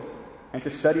world, and to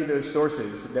study those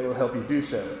sources that will help you do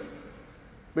so.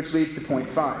 Which leads to point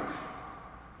 5.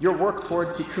 Your work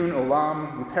toward tikkun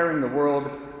olam, repairing the world,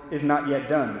 is not yet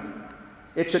done.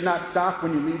 It should not stop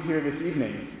when you leave here this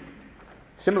evening.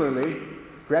 Similarly,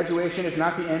 graduation is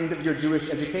not the end of your Jewish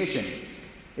education.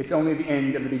 It's only the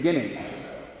end of the beginning.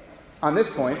 On this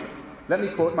point, let me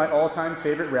quote my all-time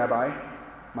favorite rabbi,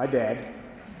 my dad,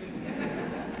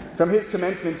 from his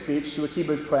commencement speech to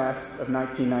Akiba's class of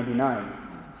 1999.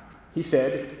 He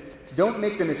said, "Don't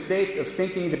make the mistake of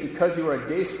thinking that because you are a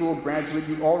day school graduate,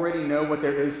 you already know what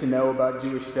there is to know about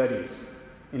Jewish studies.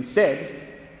 Instead,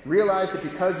 realize that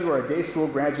because you are a day school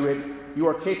graduate, you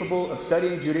are capable of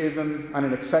studying Judaism on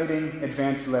an exciting,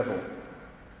 advanced level.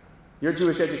 Your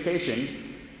Jewish education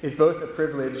is both a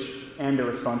privilege and a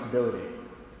responsibility."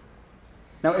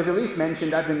 Now, as Elise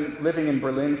mentioned, I've been living in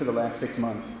Berlin for the last 6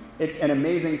 months. It's an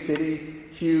amazing city,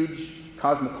 huge,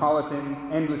 cosmopolitan,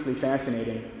 endlessly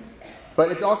fascinating. But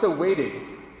it's also weighted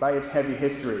by its heavy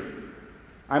history.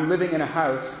 I'm living in a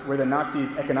house where the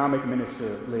Nazis' economic minister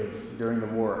lived during the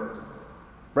war.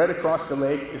 Right across the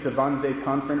lake is the Wannsee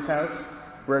Conference House,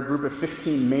 where a group of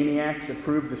 15 maniacs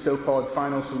approved the so-called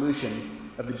final solution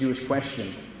of the Jewish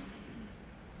question.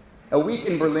 A week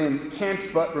in Berlin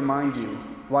can't but remind you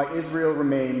why Israel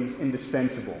remains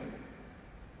indispensable.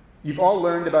 You've all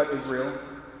learned about Israel,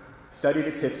 studied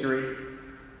its history.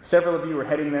 Several of you are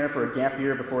heading there for a gap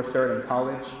year before starting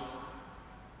college.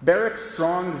 Barrack's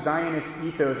strong Zionist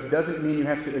ethos doesn't mean you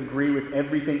have to agree with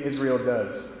everything Israel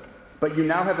does, but you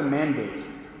now have a mandate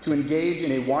to engage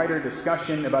in a wider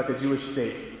discussion about the Jewish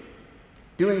state.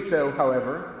 Doing so,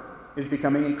 however, is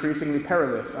becoming increasingly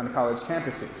perilous on college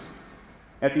campuses.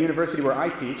 At the university where I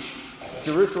teach,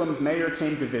 Jerusalem's mayor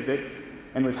came to visit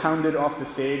and was hounded off the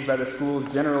stage by the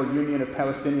school's General Union of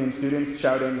Palestinian Students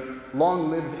shouting,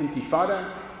 "Long live the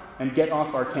Intifada," and "Get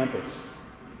off our campus."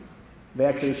 They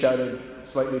actually shouted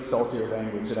slightly saltier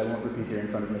language that I won't repeat here in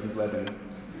front of Mrs. Levin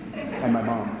and my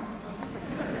mom.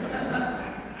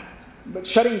 But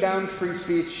shutting down free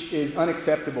speech is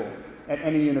unacceptable at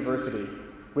any university,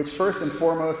 which first and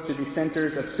foremost should be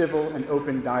centers of civil and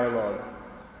open dialogue.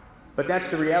 But that's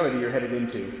the reality you're headed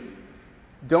into.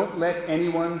 Don't let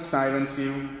anyone silence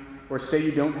you or say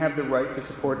you don't have the right to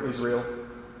support Israel,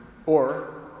 or,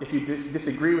 if you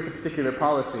disagree with a particular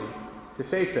policy, to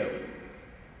say so.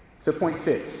 So point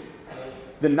 6,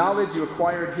 the knowledge you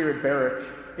acquired here at Barrack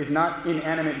is not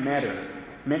inanimate matter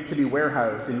meant to be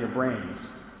warehoused in your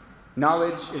brains.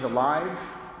 Knowledge is alive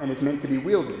and is meant to be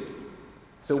wielded,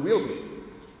 so wield it.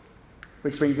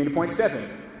 Which brings me to point 7.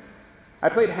 I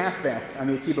played halfback on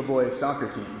the Akiba boys soccer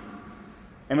team,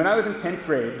 and when I was in 10th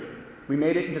grade, we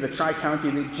made it into the Tri-County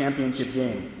League Championship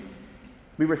game.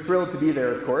 We were thrilled to be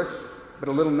there, of course, but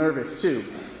a little nervous too.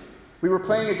 We were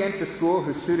playing against a school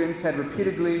whose students had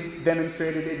repeatedly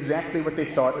demonstrated exactly what they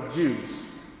thought of Jews.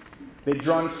 They'd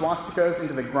drawn swastikas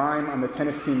into the grime on the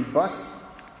tennis team's bus,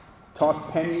 tossed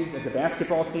pennies at the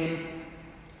basketball team,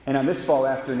 and on this fall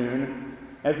afternoon,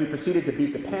 as we proceeded to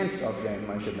beat the pants off them,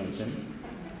 I should mention,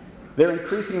 their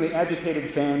increasingly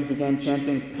agitated fans began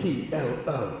chanting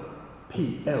PLO,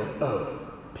 PLO,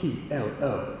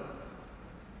 PLO.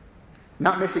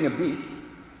 Not missing a beat,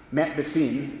 Matt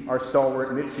Bassine, our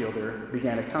stalwart midfielder,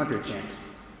 began a counter chant.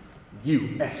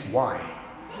 USY,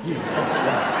 USY,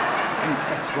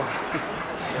 USY.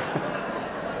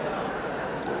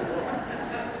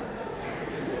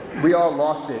 We all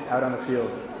lost it out on the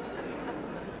field.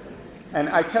 And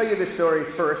I tell you this story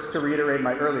first to reiterate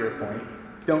my earlier point.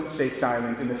 Don't stay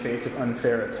silent in the face of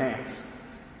unfair attacks.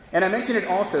 And I mention it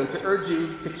also to urge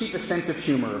you to keep a sense of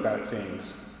humor about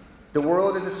things. The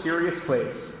world is a serious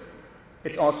place.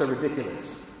 It's also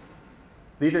ridiculous.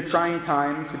 These are trying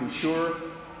times, to be sure,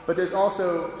 but there's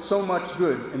also so much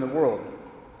good in the world.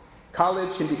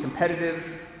 College can be competitive,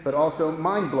 but also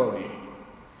mind-blowing.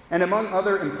 And among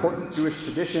other important Jewish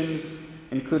traditions,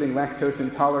 including lactose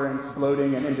intolerance,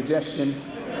 bloating, and indigestion,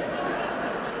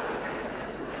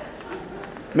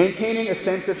 maintaining a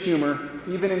sense of humor,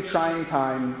 even in trying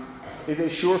times, is a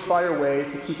surefire way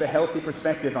to keep a healthy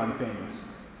perspective on things.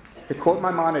 To quote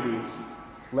Maimonides,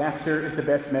 laughter is the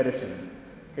best medicine,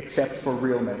 except for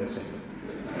real medicine.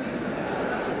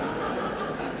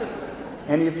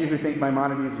 Any of you who think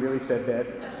Maimonides really said that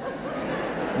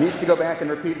needs to go back and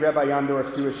repeat Rabbi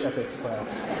Yondorf's Jewish ethics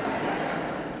class.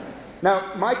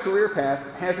 Now, my career path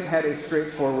hasn't had a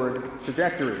straightforward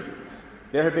trajectory.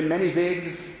 There have been many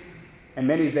zigs and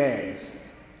many zags.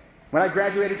 When I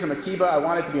graduated from Akiba, I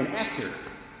wanted to be an actor.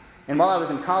 And while I was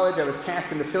in college, I was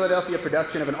cast in the Philadelphia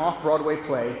production of an off-Broadway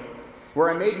play where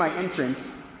I made my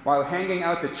entrance while hanging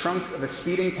out the trunk of a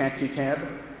speeding taxicab,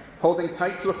 holding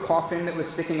tight to a coffin that was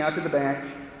sticking out to the back,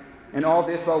 and all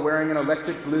this while wearing an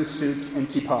electric blue suit and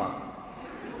kippah.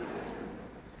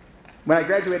 When I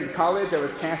graduated college, I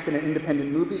was cast in an independent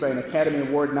movie by an Academy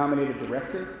Award-nominated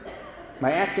director.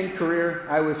 My acting career,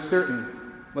 I was certain,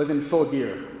 was in full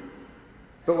gear.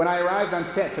 But when I arrived on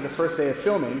set for the first day of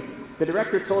filming, the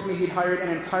director told me he'd hired an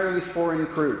entirely foreign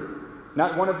crew,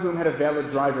 not one of whom had a valid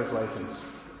driver's license.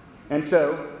 And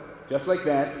so, just like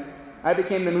that, I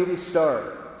became the movie's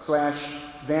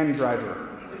star/van driver,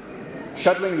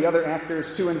 shuttling the other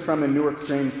actors to and from the Newark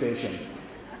train station.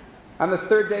 On the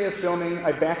third day of filming,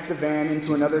 I backed the van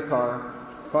into another car,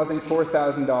 causing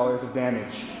 $4,000 of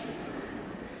damage.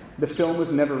 The film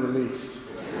was never released.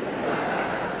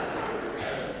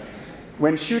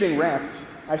 When shooting wrapped,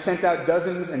 I sent out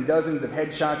dozens and dozens of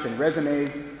headshots and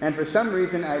resumes, and for some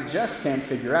reason I just can't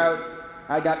figure out,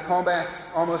 I got callbacks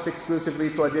almost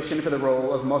exclusively to audition for the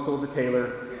role of Mazel the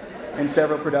tailor in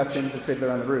several productions of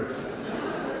Fiddler on the Roof.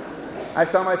 I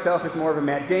saw myself as more of a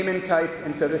Matt Damon type,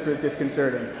 and so this was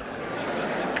disconcerting.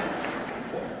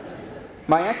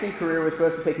 My acting career was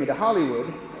supposed to take me to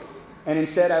Hollywood, and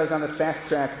instead I was on the fast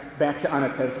track back to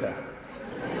Anatevka.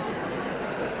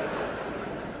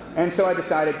 And so I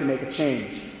decided to make a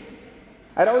change.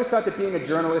 I'd always thought that being a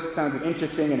journalist sounded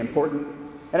interesting and important,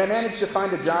 and I managed to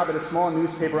find a job at a small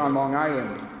newspaper on Long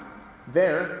Island.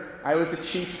 There, I was the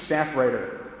chief staff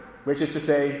writer, which is to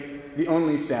say, the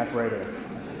only staff writer.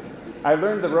 I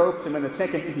learned the ropes, and when the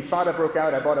second Intifada broke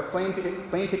out, I bought a plane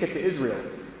ticket to Israel,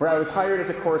 where I was hired as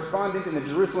a correspondent in the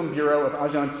Jerusalem bureau of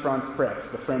Agence France Presse,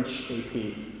 the French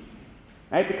AP.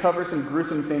 I had to cover some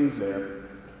gruesome things there.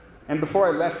 And before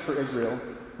I left for Israel,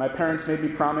 my parents made me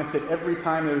promise that every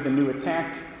time there was a new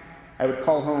attack, I would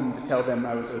call home to tell them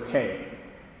I was okay.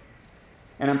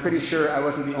 And I'm pretty sure I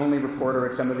wasn't the only reporter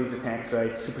at some of these attack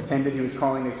sites who pretended he was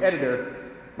calling his editor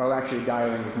while actually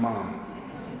dialing his mom.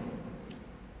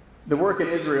 The work in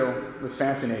Israel was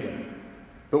fascinating,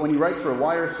 but when you write for a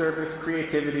wire service,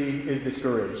 creativity is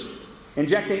discouraged.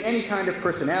 Injecting any kind of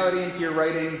personality into your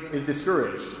writing is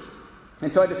discouraged.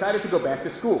 And so I decided to go back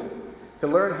to school, to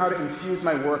learn how to infuse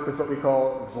my work with what we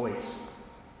call voice.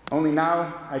 Only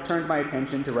now, I turned my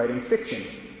attention to writing fiction.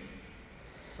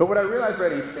 But what I realized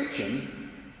writing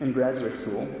fiction in graduate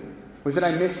school was that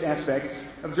I missed aspects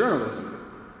of journalism,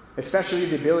 especially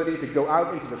the ability to go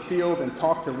out into the field and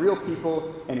talk to real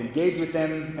people and engage with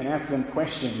them and ask them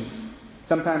questions,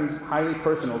 sometimes highly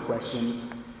personal questions,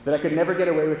 that I could never get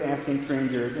away with asking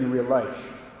strangers in real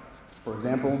life. For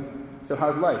example, so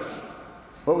how's life?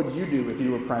 What would you do if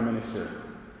you were prime minister?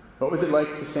 What was it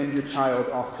like to send your child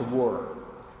off to war?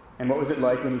 And what was it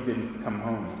like when he didn't come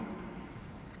home?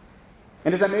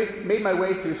 And as I made my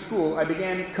way through school, I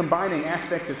began combining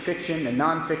aspects of fiction and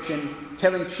nonfiction,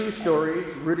 telling true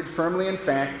stories rooted firmly in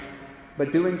fact,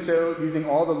 but doing so using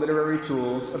all the literary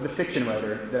tools of the fiction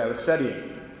writer that I was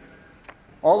studying.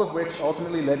 All of which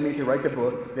ultimately led me to write the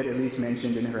book that Elise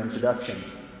mentioned in her introduction.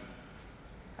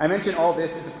 I mention all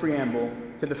this as a preamble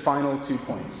to the final 2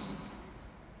 points.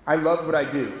 I love what I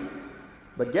do,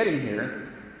 but getting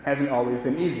here hasn't always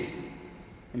been easy.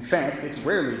 In fact, it's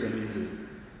rarely been easy.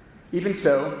 Even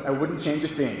so, I wouldn't change a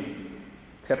thing,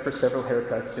 except for several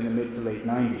haircuts in the mid to late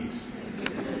 90s.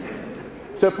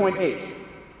 So point 8,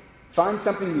 find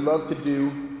something you love to do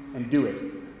and do it.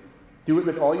 Do it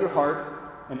with all your heart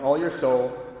and all your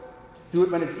soul. Do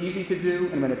it when it's easy to do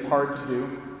and when it's hard to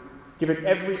do. Give it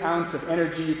every ounce of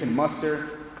energy you can muster.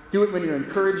 Do it when you're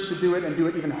encouraged to do it, and do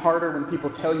it even harder when people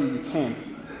tell you you can't.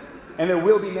 And there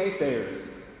will be naysayers.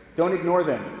 Don't ignore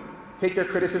them. Take their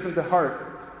criticism to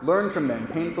heart. Learn from them,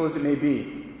 painful as it may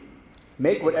be.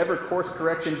 Make whatever course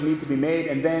corrections need to be made,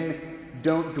 and then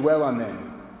don't dwell on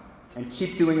them. And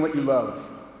keep doing what you love,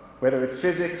 whether it's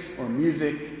physics or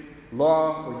music,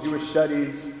 law or Jewish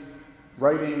studies,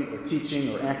 writing or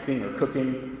teaching or acting or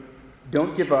cooking.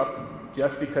 Don't give up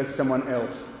just because someone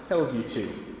else tells you to.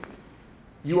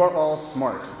 You are all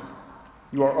smart.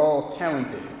 You are all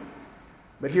talented.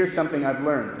 But here's something I've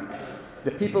learned.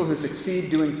 The people who succeed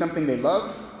doing something they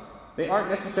love, they aren't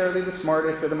necessarily the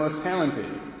smartest or the most talented.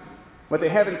 What they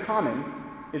have in common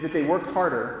is that they worked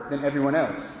harder than everyone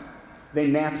else. They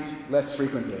napped less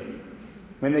frequently.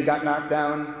 When they got knocked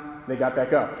down, they got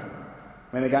back up.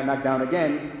 When they got knocked down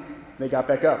again, they got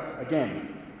back up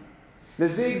again. The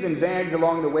zigs and zags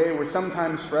along the way were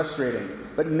sometimes frustrating,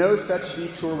 but no such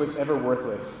detour was ever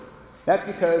worthless. That's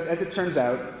because, as it turns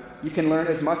out, you can learn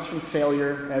as much from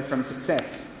failure as from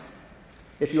success.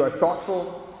 If you are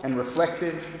thoughtful and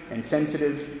reflective and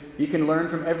sensitive, you can learn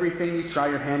from everything you try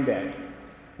your hand at.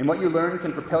 And what you learn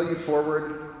can propel you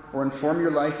forward, or inform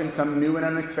your life in some new and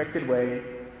unexpected way,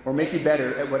 or make you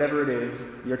better at whatever it is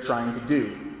you're trying to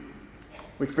do.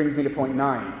 Which brings me to point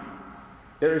 9.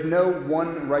 There is no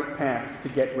one right path to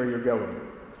get where you're going.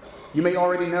 You may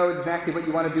already know exactly what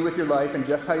you want to do with your life and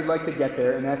just how you'd like to get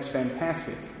there, and that's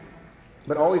fantastic.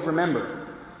 But always remember,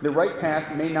 the right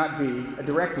path may not be a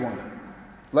direct one.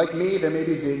 Like me, there may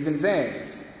be zigs and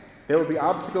zags. There will be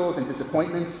obstacles and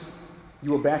disappointments.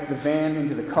 You will back the van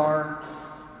into the car.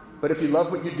 But if you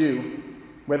love what you do,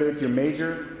 whether it's your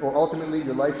major or ultimately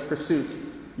your life's pursuit,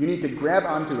 you need to grab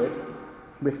onto it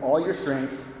with all your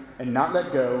strength and not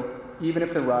let go, even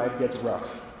if the ride gets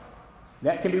rough.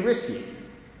 That can be risky,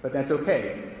 but that's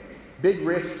okay. Big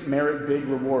risks merit big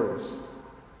rewards.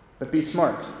 But be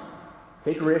smart.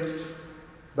 Take risks,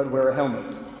 but wear a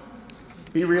helmet.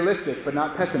 Be realistic, but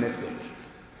not pessimistic.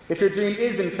 If your dream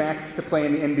is, in fact, to play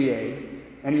in the NBA,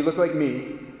 and you look like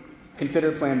me,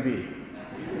 consider Plan B.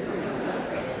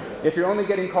 If you're only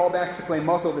getting callbacks to play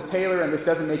Mazel the tailor and this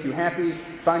doesn't make you happy,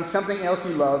 find something else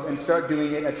you love and start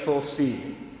doing it at full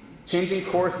speed. Changing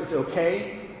course is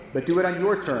okay, but do it on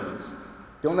your terms.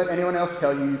 Don't let anyone else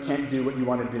tell you you can't do what you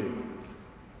want to do.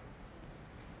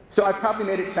 So I've probably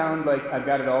made it sound like I've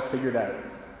got it all figured out.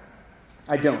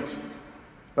 I don't.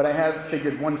 But I have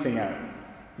figured one thing out,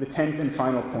 the 10th and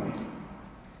final point.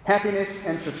 Happiness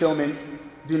and fulfillment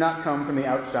do not come from the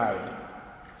outside,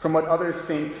 from what others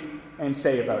think and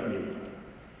say about you.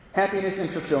 Happiness and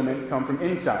fulfillment come from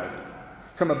inside,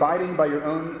 from abiding by your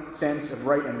own sense of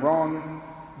right and wrong,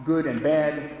 good and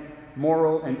bad,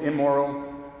 moral and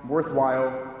immoral,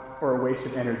 worthwhile, or a waste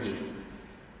of energy.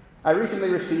 I recently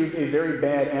received a very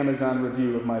bad Amazon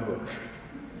review of my book.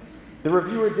 The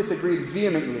reviewer disagreed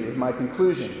vehemently with my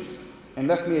conclusions and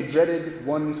left me a dreaded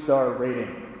 1-star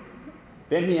rating.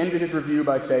 Then he ended his review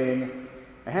by saying,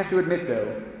 "I have to admit,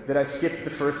 though, that I skipped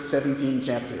the first 17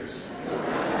 chapters."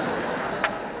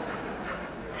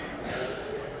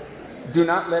 Do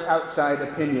not let outside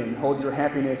opinion hold your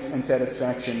happiness and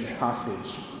satisfaction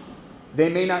hostage. They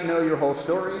may not know your whole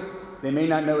story. They may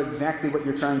not know exactly what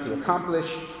you're trying to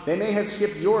accomplish. They may have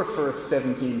skipped your first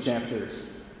 17 chapters.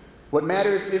 What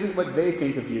matters isn't what they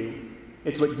think of you,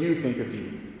 it's what you think of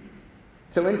you.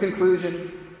 So in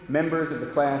conclusion, members of the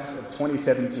class of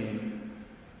 2017,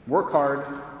 work hard,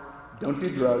 don't do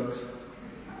drugs,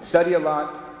 study a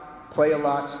lot, play a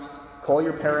lot, call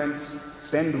your parents,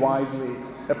 spend wisely,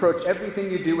 approach everything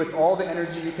you do with all the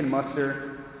energy you can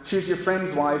muster, choose your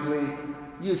friends wisely,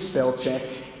 use spell check.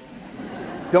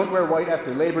 Don't wear white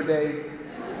after Labor Day.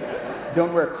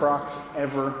 Don't wear Crocs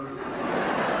ever.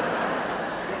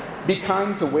 Be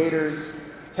kind to waiters.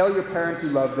 Tell your parents you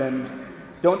love them.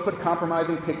 Don't put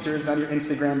compromising pictures on your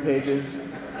Instagram pages.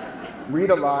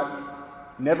 Read a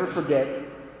lot. Never forget,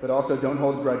 but also don't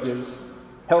hold grudges.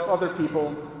 Help other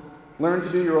people. Learn to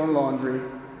do your own laundry.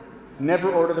 Never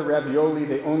order the ravioli.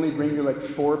 They only bring you like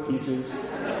 4 pieces.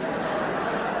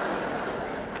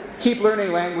 Keep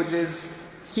learning languages.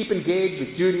 Keep engaged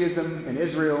with Judaism and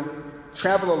Israel,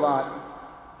 travel a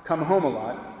lot, come home a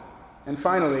lot, and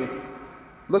finally,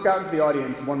 look out into the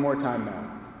audience one more time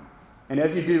now. And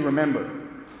as you do, remember,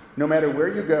 no matter where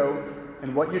you go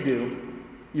and what you do,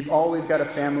 you've always got a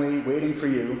family waiting for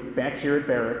you back here at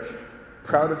Barrack,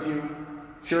 proud of you,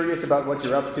 curious about what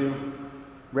you're up to,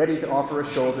 ready to offer a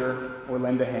shoulder or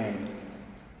lend a hand.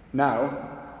 Now,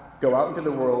 go out into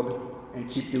the world and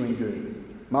keep doing good.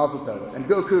 Mazel tov, and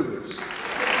go Cougars!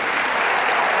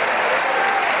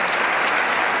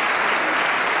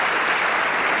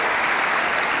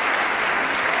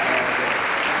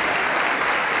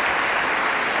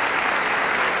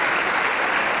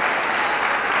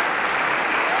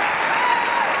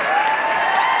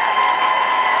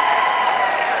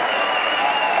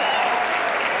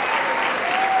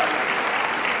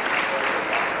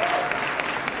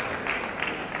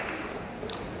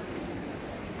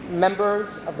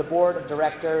 members of the board of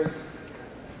directors,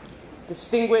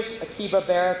 distinguished Akiba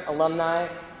Barrack alumni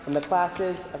from the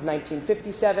classes of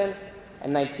 1957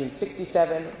 and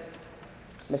 1967,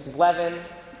 Mrs. Levin,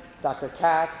 Dr.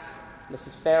 Katz,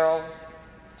 Mrs. Farrell,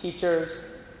 teachers,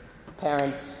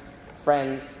 parents,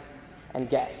 friends, and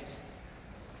guests.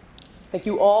 Thank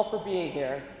you all for being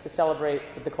here to celebrate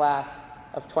with the class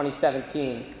of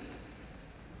 2017.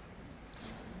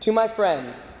 To my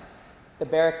friends, the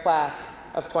Barrack class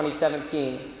of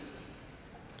 2017,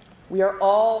 we are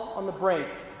all on the brink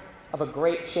of a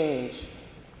great change.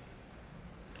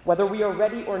 Whether we are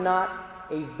ready or not,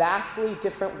 a vastly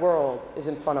different world is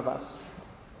in front of us.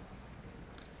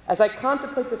 As I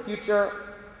contemplate the future,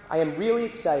 I am really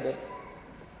excited.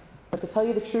 But to tell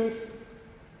you the truth,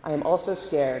 I am also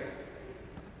scared.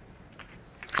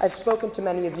 I've spoken to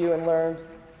many of you and learned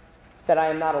that I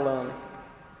am not alone.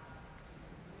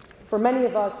 For many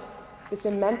of us, this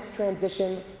immense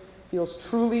transition feels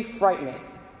truly frightening.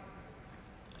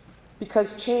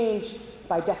 Because change,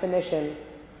 by definition,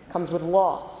 comes with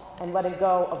loss and letting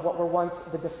go of what were once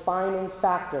the defining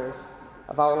factors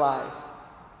of our lives.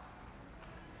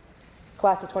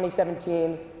 Class of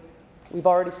 2017, we've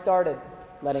already started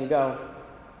letting go.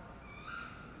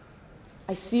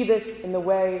 I see this in the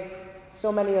way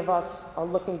so many of us are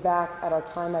looking back at our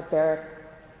time at Barrack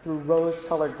through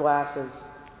rose-colored glasses.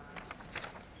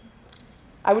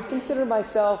 I would consider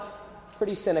myself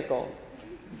pretty cynical.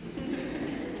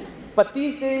 But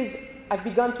these days, I've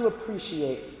begun to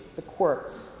appreciate the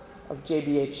quirks of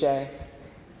JBHA,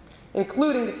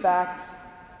 including the fact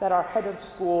that our head of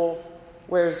school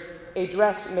wears a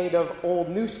dress made of old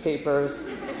newspapers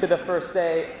to the first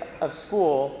day of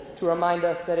school to remind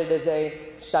us that it is a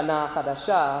Shana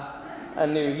Chadasha, a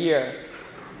new year.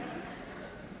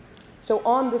 So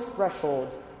on this threshold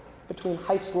between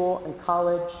high school and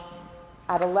college,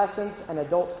 adolescence and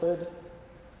adulthood,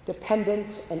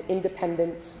 dependence and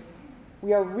independence,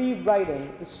 we are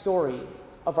rewriting the story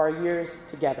of our years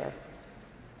together.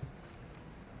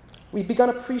 We've begun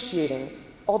appreciating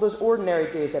all those ordinary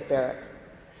days at Barrack,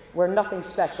 where nothing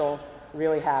special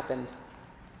really happened.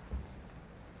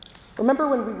 Remember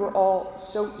when we were all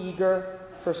so eager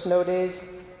for snow days,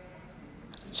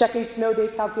 checking snow day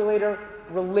calculator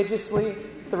religiously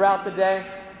throughout the day?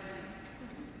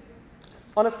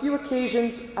 On a few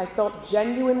occasions, I felt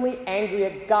genuinely angry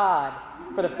at God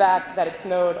for the fact that it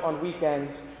snowed on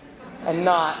weekends and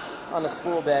not on a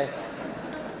school day.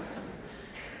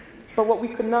 But what we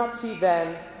could not see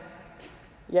then,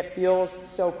 yet feels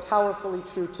so powerfully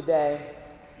true today,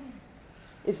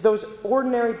 is those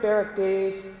ordinary Barrack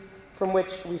days from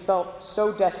which we felt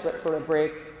so desperate for a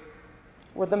break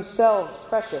were themselves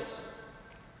precious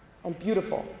and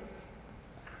beautiful.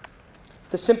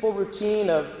 The simple routine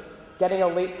of getting a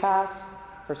late pass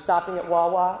for stopping at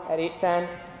Wawa at 8:10,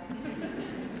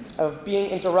 of being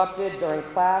interrupted during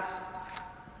class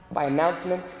by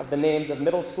announcements of the names of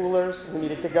middle schoolers who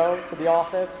needed to go to the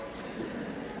office,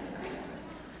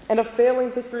 and of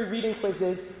failing history reading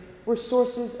quizzes were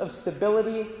sources of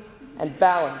stability and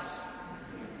balance.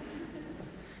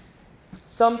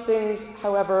 Some things,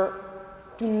 however,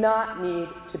 do not need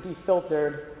to be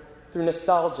filtered through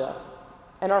nostalgia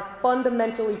and are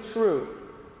fundamentally true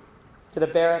to the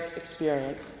Barrack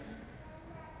experience.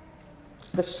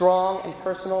 The strong and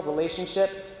personal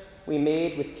relationships we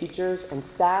made with teachers and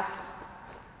staff,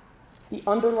 the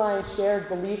underlying shared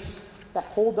beliefs that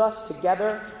hold us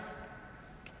together,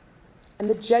 and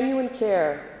the genuine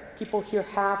care people here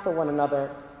have for one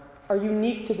another are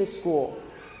unique to this school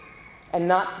and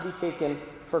not to be taken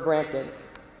for granted.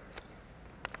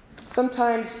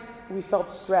 Sometimes we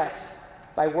felt stressed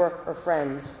by work or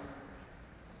friends,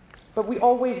 but we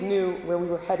always knew where we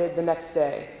were headed the next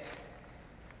day.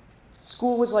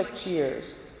 School was like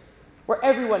Cheers, where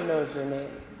everyone knows your name.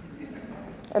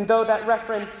 And though that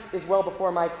reference is well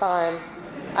before my time,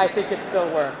 I think it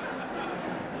still works.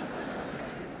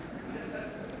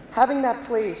 Having that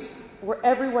place where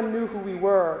everyone knew who we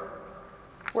were,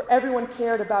 where everyone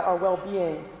cared about our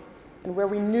well-being, and where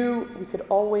we knew we could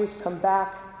always come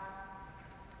back,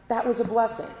 that was a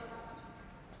blessing.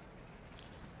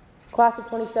 Class of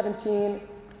 2017,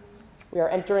 we are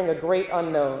entering a great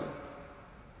unknown,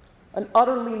 an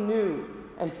utterly new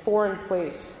and foreign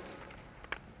place.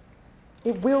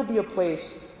 It will be a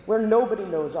place where nobody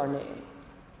knows our name,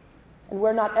 and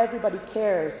where not everybody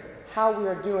cares how we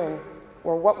are doing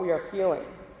or what we are feeling.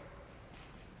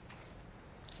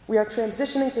 We are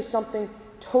transitioning to something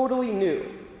totally new,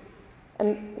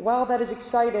 and while that is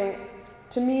exciting,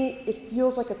 to me, it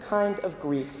feels like a kind of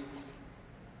grief.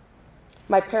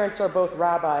 My parents are both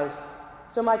rabbis,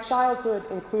 so my childhood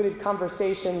included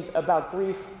conversations about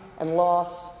grief and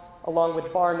loss, along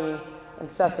with Barney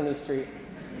and Sesame Street.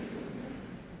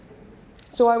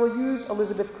 So I will use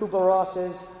Elizabeth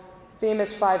Kubler-Ross's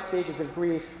famous 5 stages of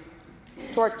grief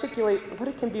to articulate what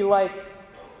it can be like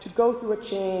to go through a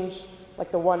change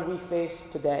like the one we face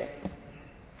today.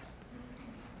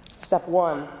 Step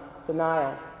 1,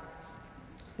 denial.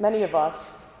 Many of us,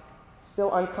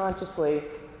 still unconsciously,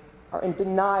 are in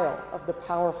denial of the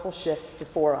powerful shift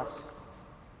before us.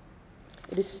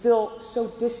 It is still so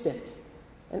distant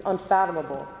and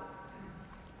unfathomable.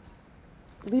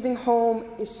 Leaving home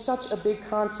is such a big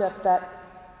concept that,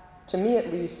 to me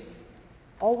at least,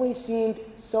 always seemed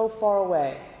so far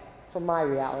away from my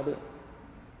reality.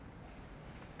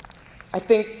 I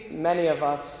think many of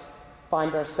us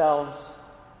find ourselves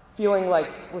feeling like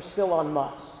we're still on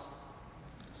Mus.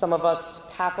 Some of us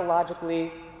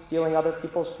pathologically stealing other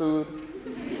people's food,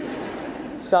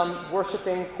 some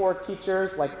worshiping poor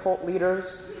teachers like cult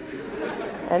leaders,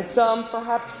 and some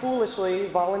perhaps foolishly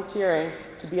volunteering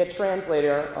to be a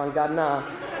translator on Ghana.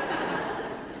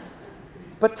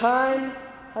 But time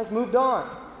has moved on,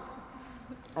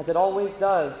 as it always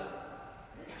does.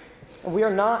 And we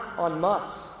are not on Mus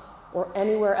or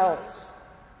anywhere else.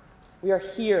 We are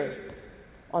here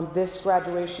on this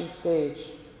graduation stage.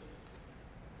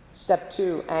 Step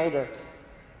 2, anger.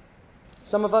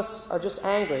 Some of us are just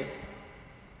angry.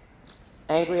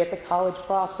 Angry at the college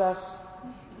process,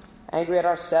 angry at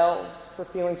ourselves for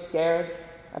feeling scared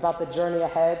about the journey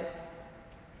ahead,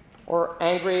 or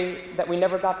angry that we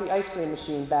never got the ice cream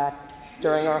machine back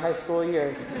during our high school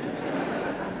years.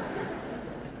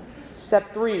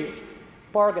 Step 3,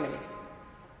 bargaining.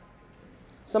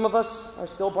 Some of us are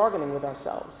still bargaining with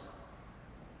ourselves.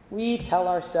 We tell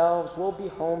ourselves we'll be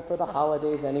home for the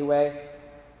holidays anyway.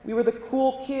 We were the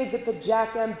cool kids at the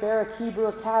Jack M. Barrack Hebrew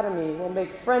Academy. We'll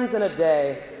make friends in a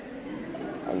day.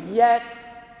 And yet,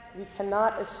 we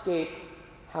cannot escape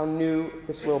how new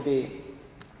this will be.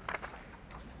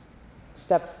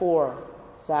 Step 4,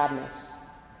 sadness.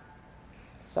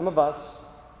 Some of us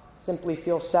simply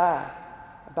feel sad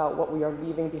about what we are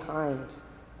leaving behind.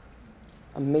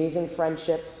 Amazing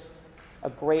friendships, a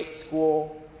great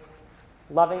school,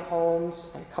 loving homes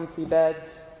and comfy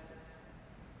beds.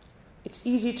 It's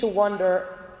easy to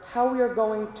wonder how we are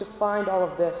going to find all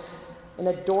of this in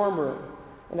a dorm room,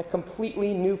 in a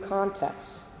completely new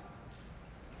context.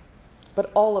 But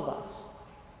all of us,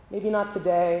 maybe not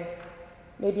today,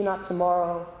 maybe not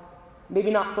tomorrow,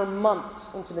 maybe not for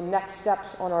months into the next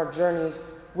steps on our journeys,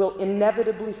 will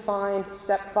inevitably find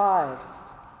step 5,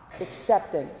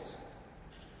 acceptance.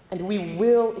 And we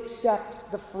will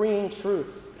accept the freeing truth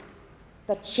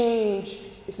that change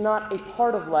is not a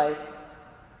part of life.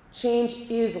 Change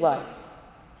is life,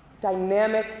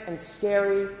 dynamic and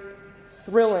scary,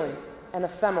 thrilling and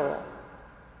ephemeral.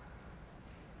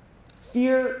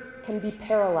 Fear can be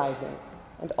paralyzing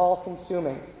and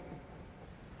all-consuming.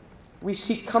 We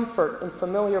seek comfort in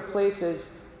familiar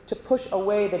places to push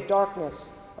away the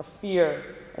darkness of fear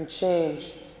and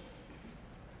change.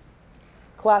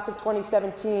 Class of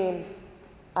 2017,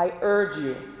 I urge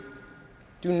you,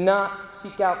 do not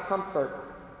seek out comfort.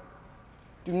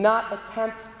 Do not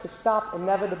attempt to stop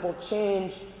inevitable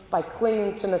change by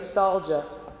clinging to nostalgia.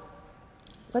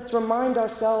 Let's remind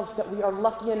ourselves that we are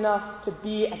lucky enough to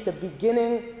be at the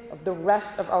beginning of the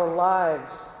rest of our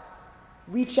lives.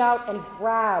 Reach out and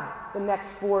grab the next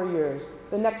 4 years,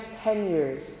 the next 10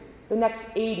 years, the next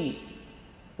 80,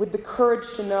 with the courage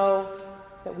to know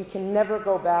that we can never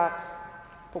go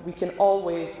back, but we can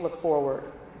always look forward.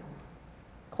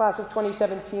 Class of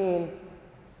 2017,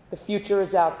 the future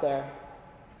is out there.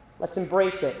 Let's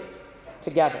embrace it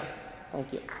together.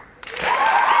 Thank you.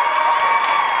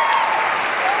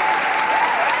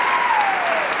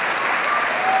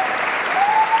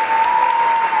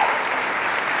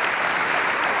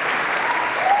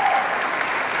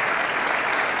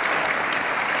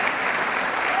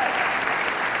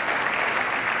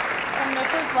 And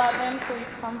Mrs. Levin, please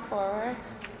come forward.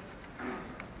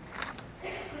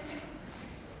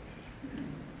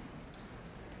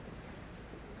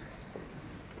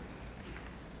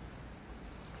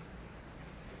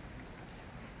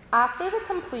 After the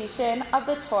completion of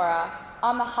the Torah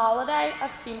on the holiday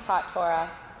of Simchat Torah,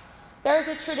 there is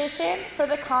a tradition for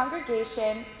the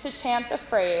congregation to chant the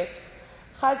phrase,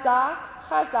 Chazak,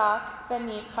 Chazak,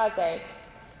 V'ni Chazek,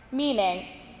 meaning,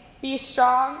 be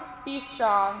strong,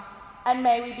 and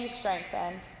may we be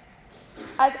strengthened.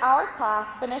 As our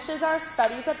class finishes our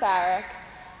studies at Barrack,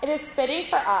 it is fitting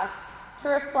for us to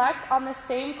reflect on the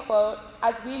same quote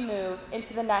as we move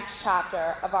into the next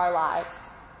chapter of our lives.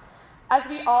 As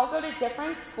we all go to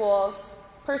different schools,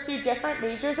 pursue different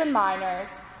majors and minors,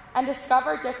 and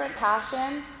discover different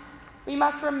passions, We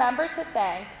must remember to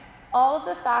thank all of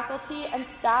the faculty and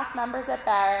staff members at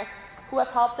Barrack who have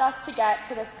helped us to get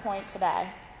to this point today.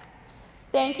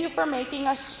 Thank you for making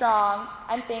us strong,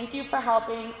 and thank you for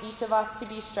helping each of us to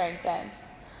be strengthened.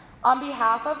 On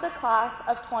behalf of the class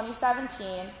of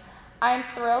 2017, I am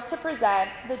thrilled to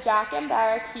present the Jack and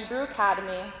Barrack Hebrew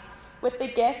Academy with the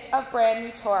gift of brand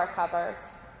new Torah covers.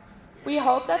 We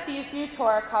hope that these new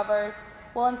Torah covers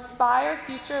will inspire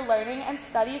future learning and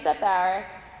studies at Barrack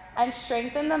and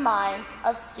strengthen the minds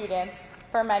of students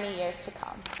for many years to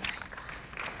come.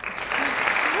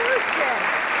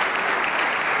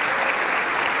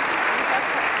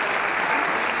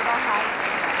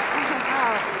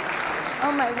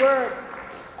 Oh my word.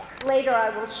 Later I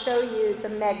will show you the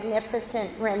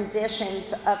magnificent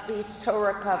renditions of these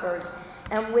Torah covers.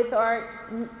 And with our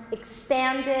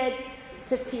expanded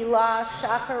Tefillah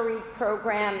Shacharit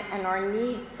program and our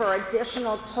need for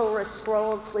additional Torah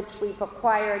scrolls, which we've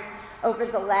acquired over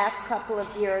the last couple of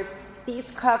years,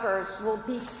 these covers will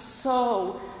be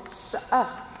so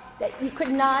that you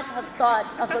could not have thought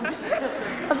of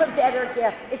a better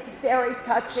gift. It's very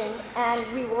touching, and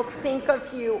we will think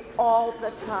of you all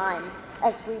the time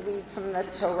as we read from the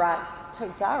Torah.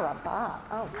 Toda Rabbah.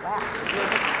 Oh, wow.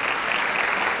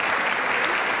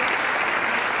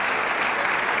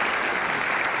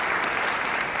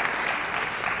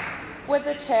 Would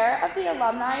the chair of the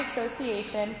Alumni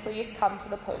Association please come to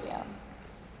the podium?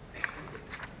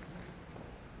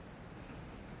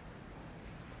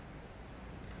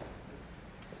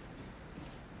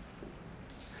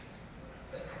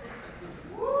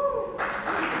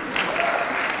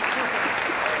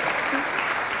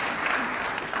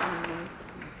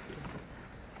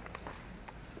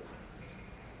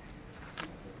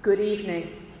 Good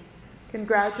evening.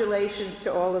 Congratulations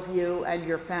to all of you and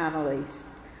your families.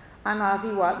 I'm Avi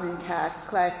Watman-Katz,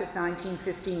 class of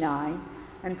 1959,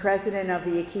 and president of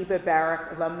the Akiba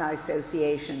Barrack Alumni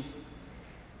Association.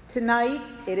 Tonight,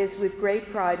 it is with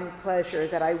great pride and pleasure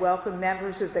that I welcome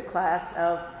members of the class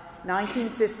of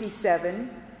 1957,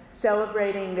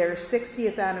 celebrating their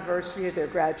 60th anniversary of their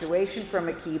graduation from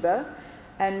Akiba,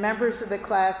 and members of the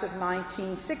class of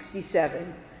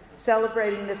 1967,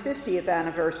 celebrating the 50th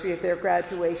anniversary of their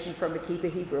graduation from Akiba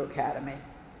Hebrew Academy.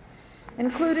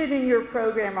 Included in your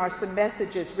program are some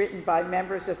messages written by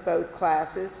members of both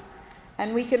classes,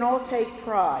 and we can all take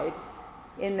pride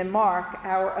in the mark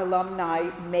our alumni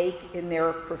make in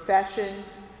their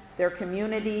professions, their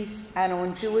communities, and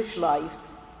on Jewish life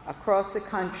across the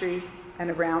country and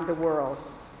around the world.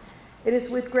 It is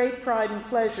with great pride and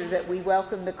pleasure that we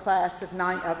welcome the class of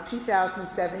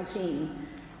 2017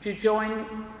 to join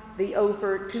the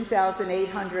over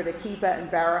 2,800 Akiba and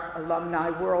Barrack alumni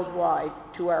worldwide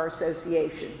to our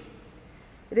association.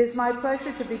 It is my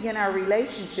pleasure to begin our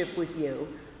relationship with you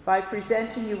by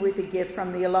presenting you with a gift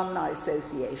from the Alumni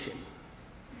Association.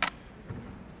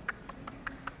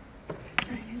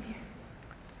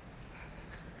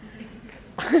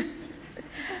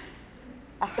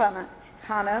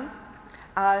 Hannah,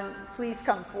 please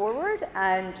come forward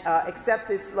and accept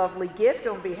this lovely gift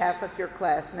on behalf of your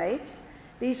classmates.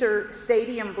 These are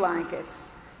stadium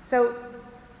blankets. So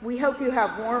we hope you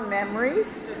have warm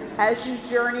memories as you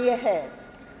journey ahead.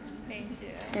 Thank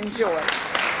you. Enjoy.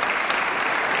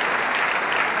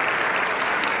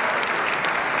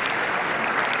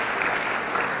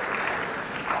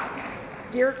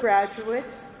 Dear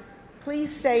graduates,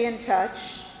 please stay in touch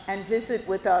and visit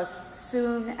with us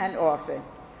soon and often.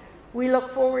 We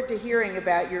look forward to hearing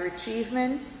about your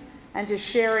achievements and to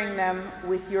sharing them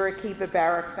with your Akiba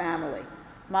Barrack family.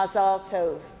 Mazel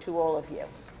tov to all of you.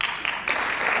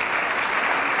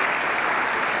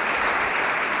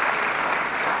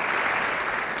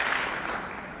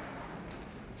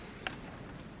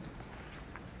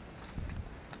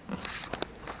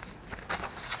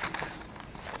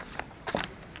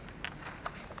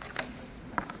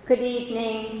 Good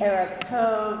evening, Erev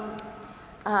Tov.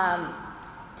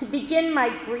 To begin my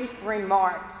brief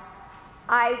remarks,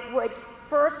 I would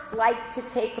first like to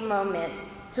take a moment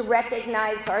to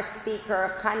recognize our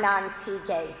speaker, Hanan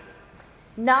Tigay.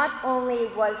 Not only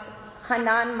was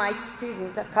Hanan my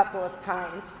student a couple of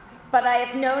times, but I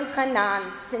have known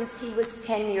Hanan since he was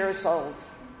 10 years old.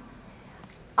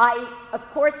 I, of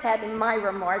course, had in my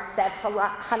remarks that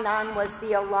Hanan was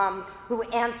the alum who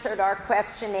answered our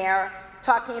questionnaire,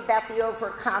 talking about the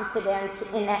overconfidence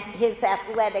in his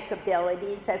athletic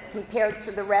abilities as compared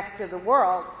to the rest of the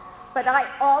world. But I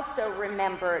also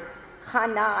remembered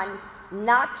Hanan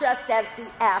not just as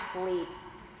the athlete,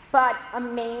 but a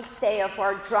mainstay of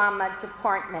our drama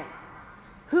department.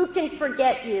 Who can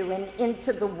forget you in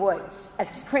Into the Woods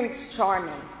as Prince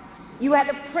Charming, You had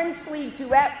a princely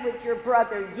duet with your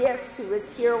brother Yis, who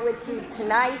is here with you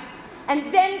tonight,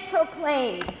 and then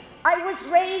proclaimed, "I was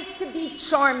raised to be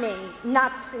charming,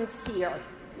 not sincere."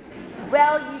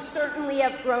 Well, you certainly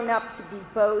have grown up to be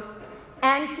both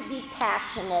and to be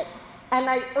passionate, and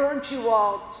I urge you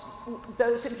all,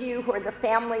 those of you who are the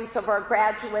families of our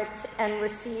graduates and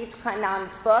received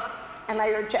Hanan's book, and I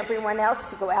urge everyone else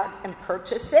to go out and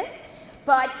purchase it,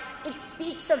 but it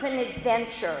speaks of an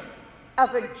adventure,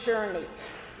 of a journey,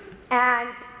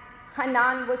 and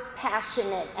Hanan was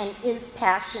passionate and is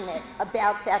passionate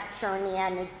about that journey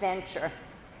and adventure.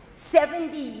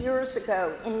 70 years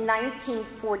ago, in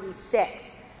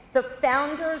 1946, the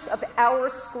founders of our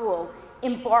school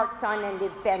embarked on an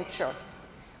adventure.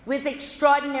 With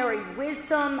extraordinary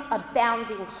wisdom,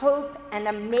 abounding hope, and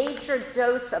a major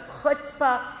dose of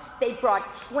chutzpah, they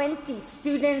brought 20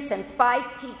 students and 5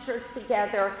 teachers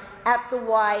together at the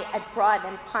Y at Broad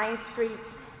and Pine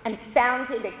Streets and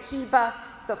founded Akiba,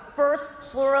 the first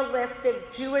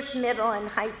pluralistic Jewish middle and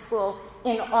high school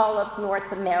in all of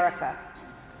North America.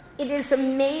 It is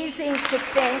amazing to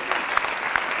think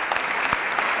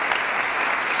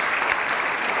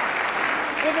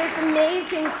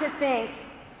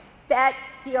that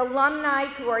the alumni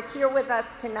who are here with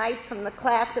us tonight from the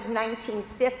class of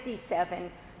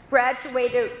 1957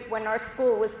 graduated when our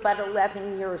school was but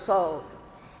 11 years old.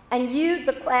 And you,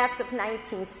 the class of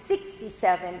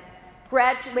 1967,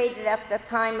 graduated at the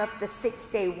time of the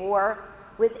Six-Day War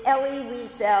with Elie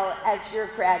Wiesel as your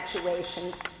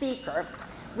graduation speaker.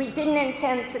 We didn't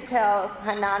intend to tell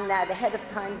Hanan that ahead of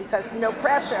time because no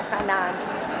pressure, Hanan,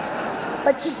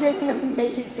 but you did an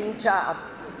amazing job.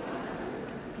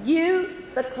 You,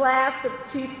 the class of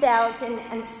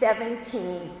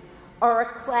 2017, are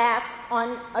a class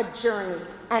on a journey,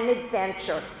 an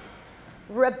adventure.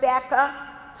 Rebecca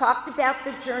talked about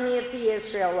the journey of the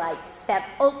Israelites, that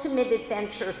ultimate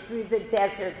adventure through the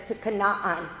desert to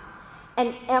Canaan.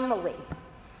 And Emily,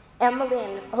 and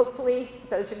hopefully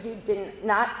those of you did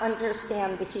not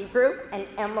understand the Hebrew, and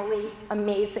Emily,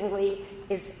 amazingly,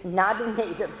 is not a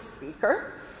native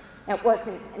speaker. It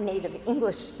wasn't a native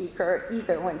English speaker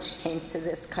either when she came to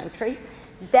this country.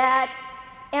 That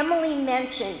Emily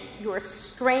mentioned your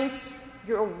strengths,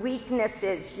 your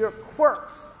weaknesses, your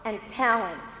quirks and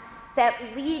talents that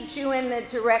lead you in the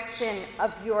direction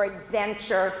of your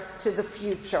adventure to the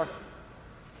future.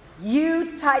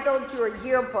 You titled your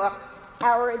yearbook,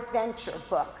 Our Adventure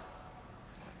Book.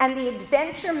 And the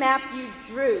adventure map you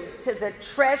drew to the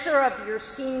treasure of your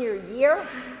senior year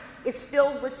is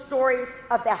filled with stories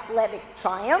of athletic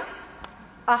triumphs,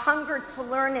 a hunger to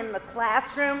learn in the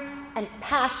classroom, and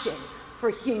passion for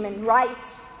human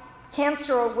rights,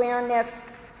 cancer awareness,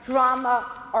 drama,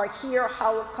 our Here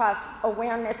Holocaust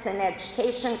Awareness and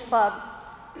Education Club,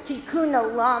 Tikkun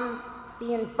Olam,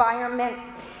 the environment,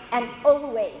 and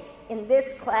always, in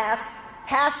this class,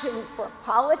 passion for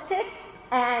politics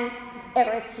and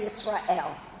Eretz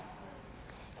Yisrael.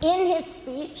 In his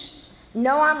speech,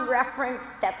 Noam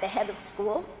referenced that the head of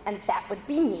school, and that would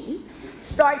be me,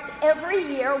 starts every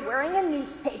year wearing a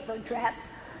newspaper dress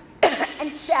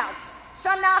and shouts,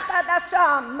 Shana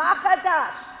Chadasha, Ma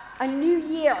Chadash, a new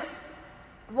year.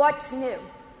 What's new?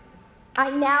 I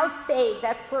now say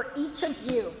that for each of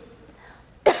you,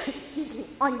 excuse me,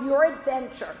 on your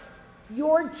adventure,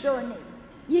 your journey,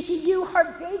 Yehiyu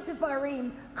Harbe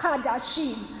Devarim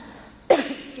Chadashim,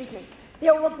 excuse me,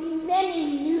 there will be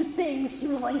many new things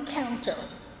you will encounter.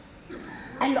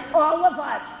 And all of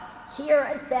us here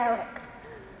at Barrack,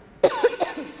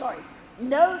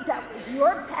 know that with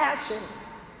your passion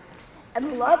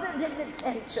and love of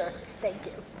adventure, thank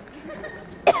you,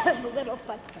 a little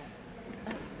fun.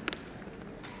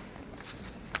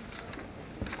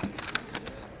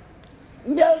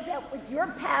 Know that with your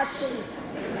passion,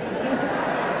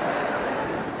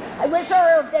 I wish I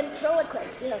were a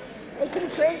ventriloquist, they can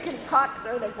drink and talk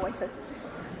through their voices.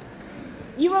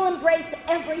 You will embrace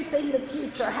everything the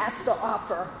future has to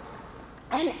offer.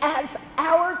 And as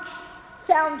our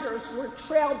founders were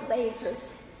trailblazers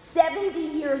 70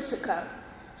 years ago,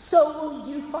 so will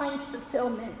you find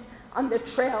fulfillment on the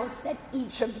trails that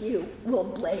each of you will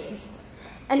blaze.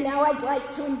 And now I'd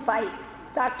like to invite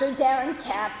Dr. Darren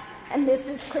Katz and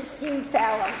Mrs. Christine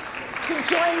Fowler to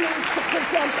join me to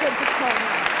present the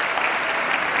diplomas.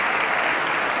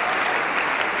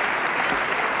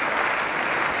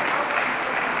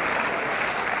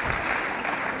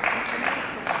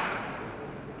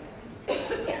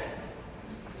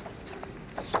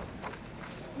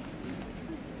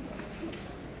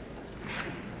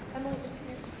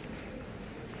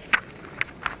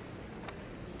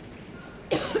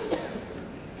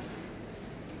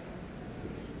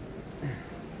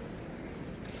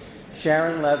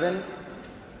 Sharon Levin,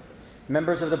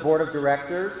 members of the Board of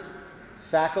Directors,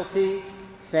 faculty,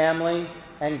 family,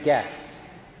 and guests.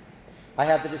 I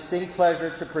have the distinct pleasure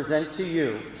to present to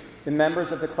you the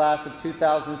members of the class of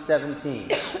 2017,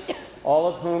 all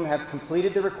of whom have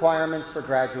completed the requirements for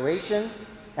graduation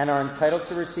and are entitled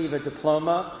to receive a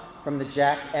diploma from the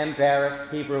Jack M.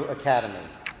 Barrack Hebrew Academy.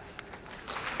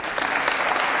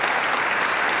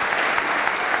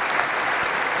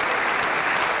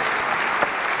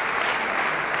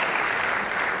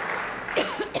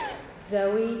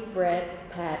 Zoe Brett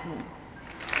Patton.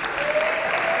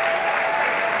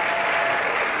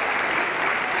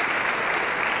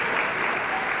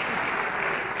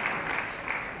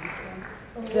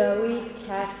 Zoe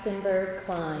Kastenberg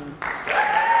Klein.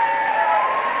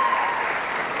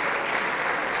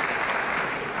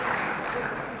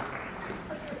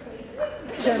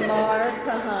 Tamar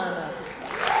Kahana.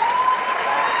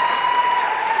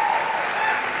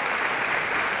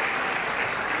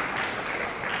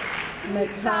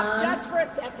 Stop just for a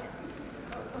second.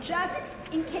 Just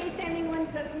in case anyone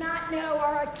does not know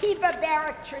our Akiva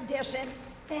Barrack tradition,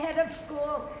 the head of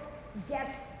school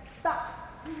gets stuff.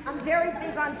 I'm very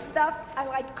big on stuff. I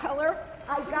like color.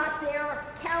 I got their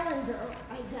calendar,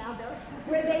 I gather,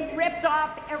 where they ripped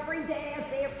off every day as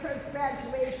they approach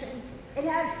graduation. It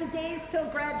has the days till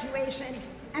graduation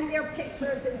and their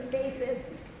pictures and faces,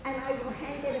 and I will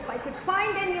hang it if I could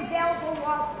find any available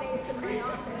wall space in my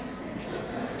office.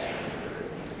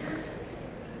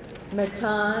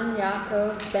 Matan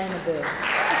Yaakov Benabu.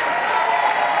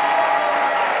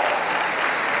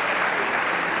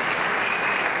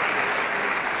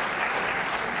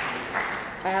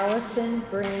 Allison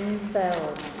Bryn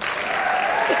Feld.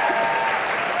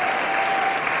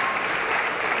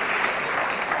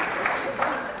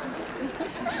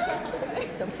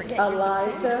 Don't forget.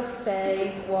 Eliza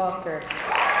Faye Walker.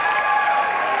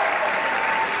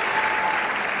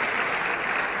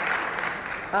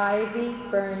 Ivy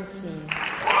Bernstein.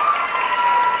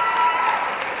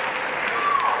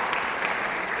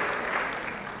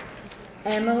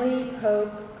 Emily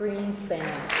Hope Greenspan.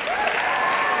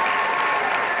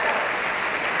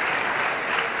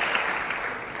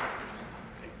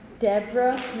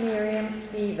 Deborah Miriam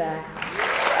Spivak.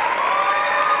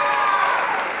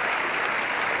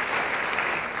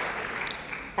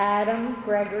 Adam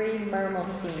Gregory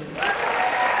Mermelstein.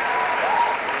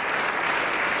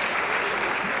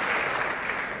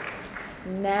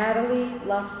 Natalie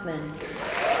Luffman.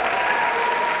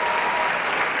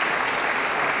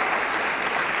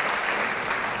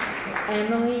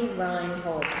 Emily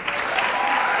Reinhold.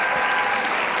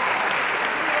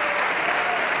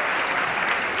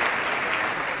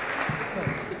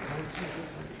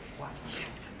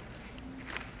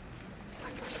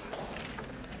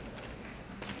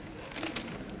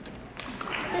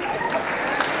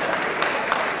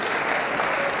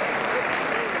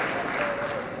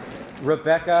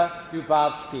 Rebecca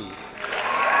Dubovsky.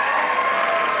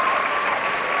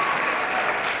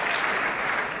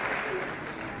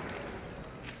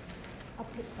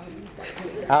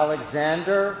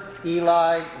 Alexander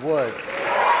Eli Woods.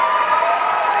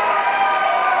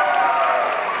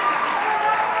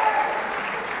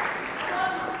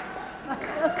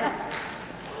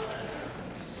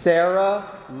 Sarah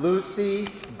Lucy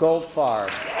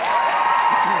Goldfarb.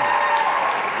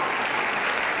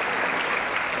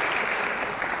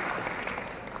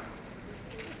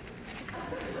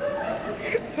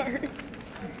 Sorry.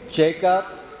 Jacob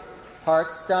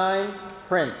Hartstein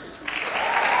Prince.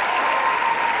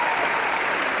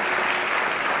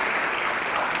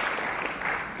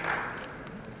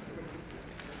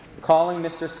 Calling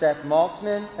Mr. Seth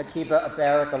Maltzman, Akiva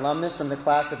Barrack alumnus from the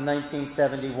class of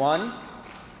 1971,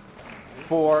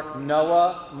 for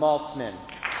Noah Maltzman.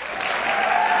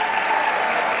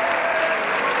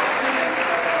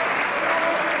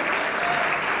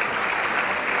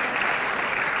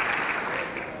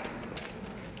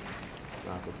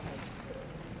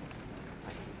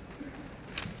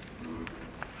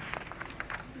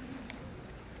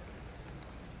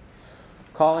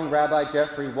 Calling Rabbi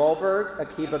Jeffrey Wolberg,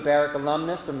 Akiva Barrack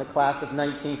alumnus from the class of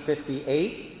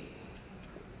 1958,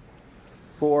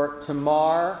 for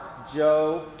Tamar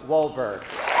Joe Wolberg.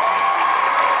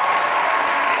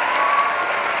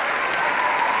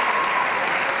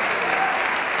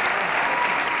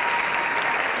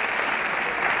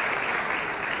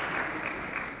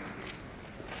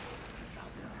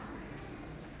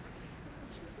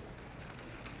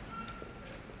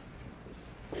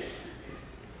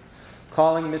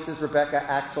 Calling Mrs. Rebecca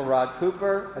Axelrod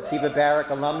Cooper, Akiva Barrack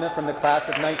alumna from the class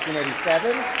of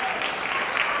 1987,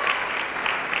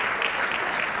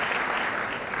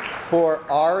 For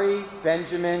Ari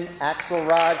Benjamin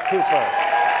Axelrod Cooper.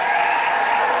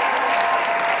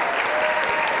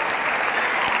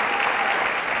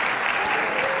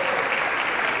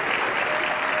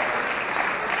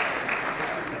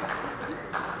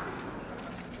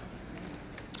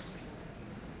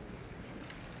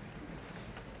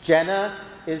 Jenna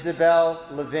Isabel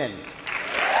Levin.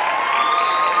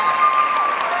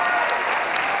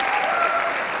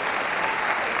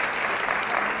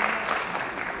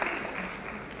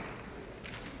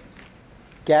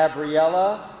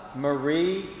 Gabriella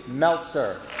Marie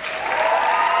Meltzer.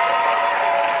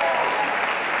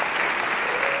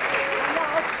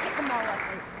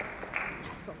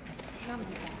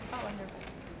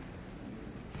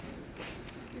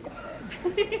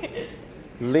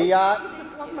 Liat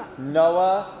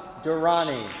Noah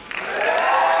Durrani.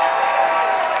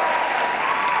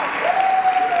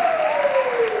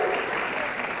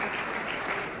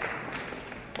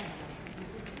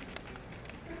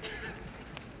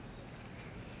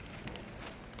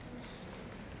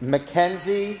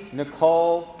 Mackenzie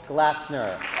Nicole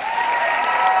Glassner.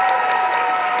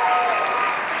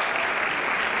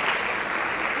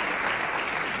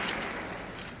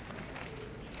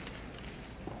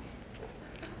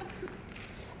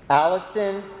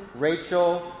 Allison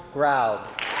Rachel Groud.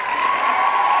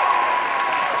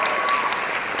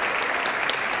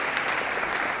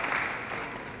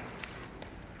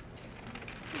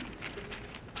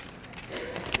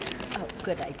 Oh,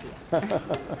 good idea.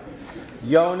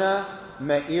 Yona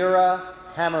Meira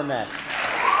Hammerman.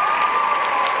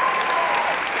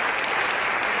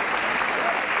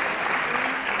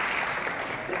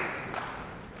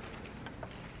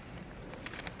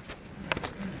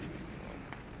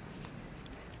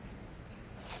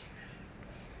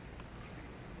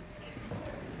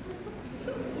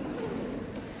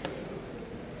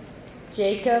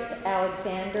 Jacob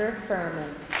Alexander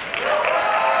Furman.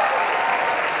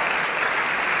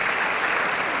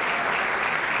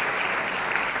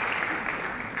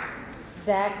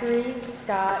 Zachary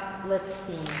Scott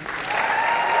Lipstein.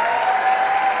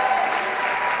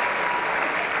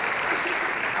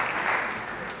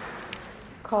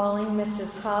 Calling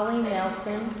Mrs. Holly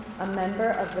Nelson, a member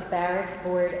of the Barrack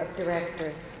Board of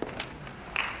Directors.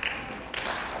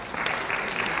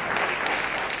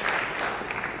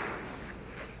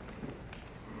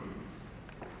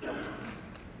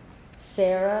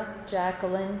 Sarah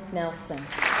Jacqueline Nelson.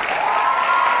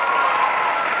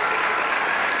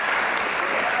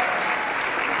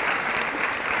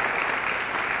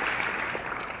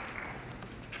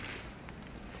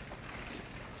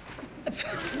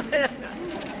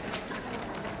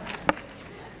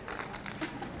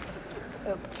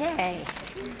 Okay.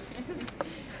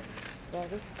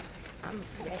 Ready? I'm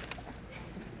ready.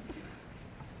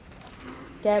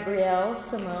 Gabrielle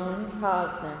Simone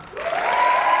Posner.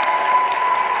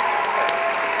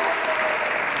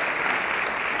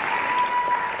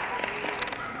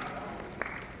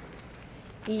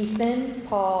 Ethan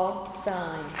Paul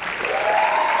Stein.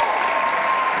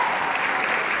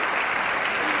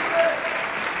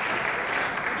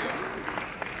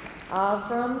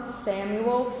 Avram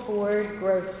Samuel Ford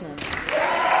Grossman.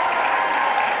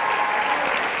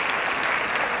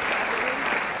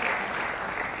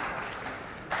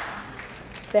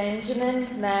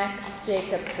 Benjamin Max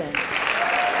Jacobson.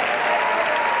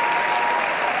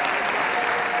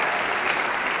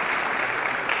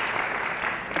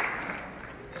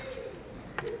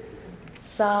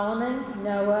 Solomon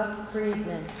Noah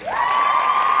Friedman.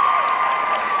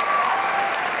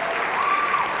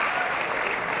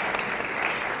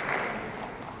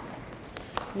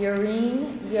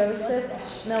 Yureen Yosef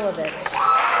Shmilovich.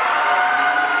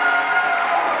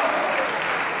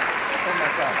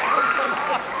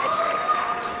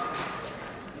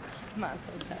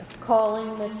 Calling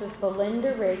Mrs.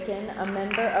 Belinda Rakin, a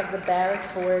member of the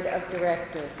Barrack Board of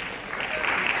Directors.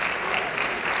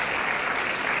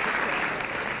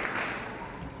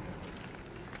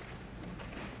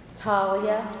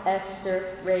 Talia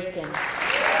Esther Rakin.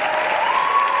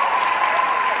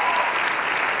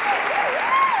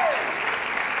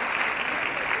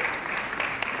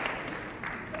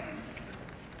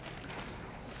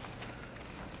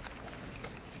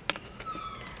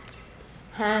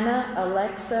 Hannah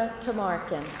Alexa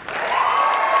Tamarkin.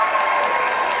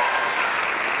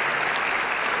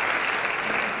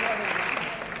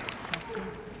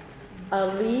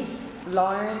 Elise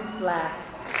Lauren Black.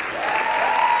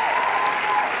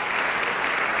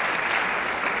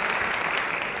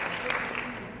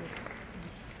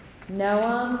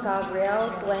 Noam Gabriel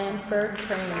Glansberg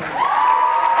Kramer.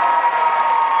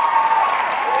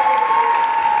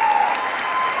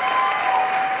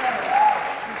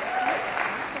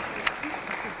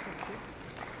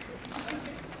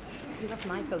 You have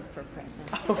my vote for president.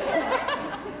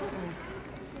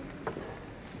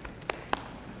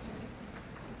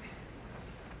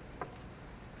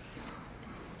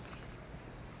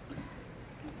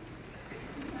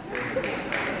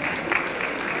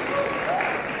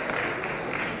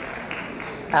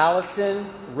 Allison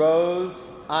Rose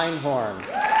Einhorn.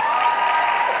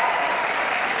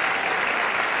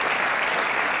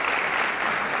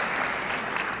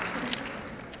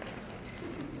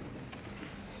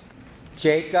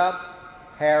 Jacob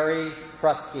Harry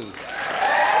Prusky.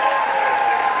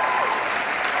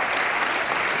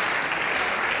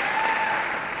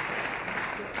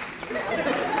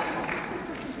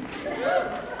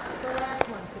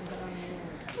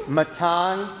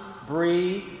 Matan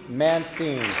Bree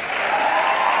Manstein.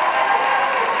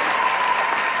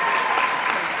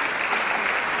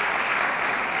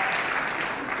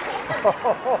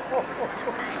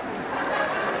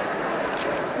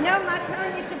 No,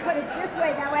 Matan, you should put it this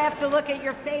way. Now I have to look at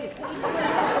your face. I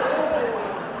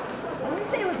wouldn't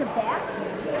say it was a bad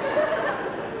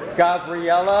thing.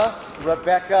 Gabriella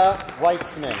Rebecca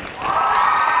Weitzman.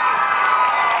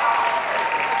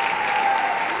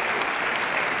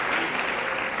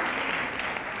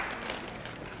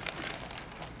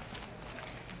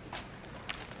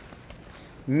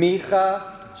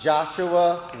 Micha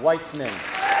Joshua Weitzman.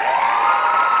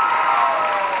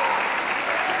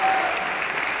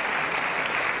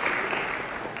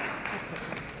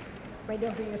 Right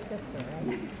over your sister,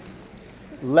 right?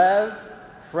 Lev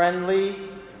Friendly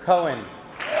Cohen.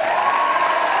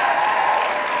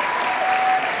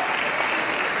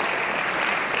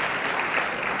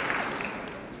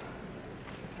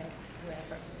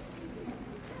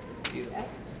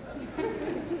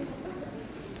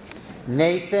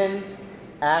 Nathan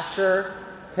Asher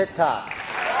Pittock.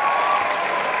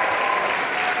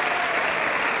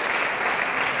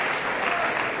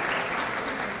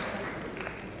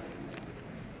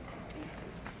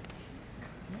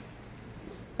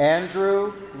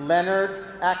 Andrew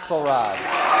Leonard Axelrod.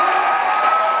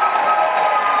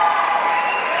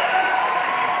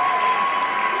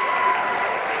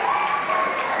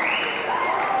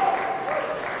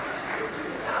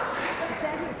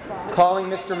 Calling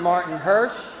Mr. Martin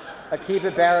Hirsch,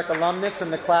 Akiba Barrack alumnus from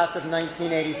the class of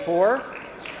 1984.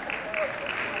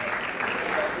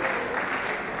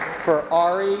 For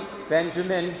Ari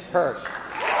Benjamin Hirsch.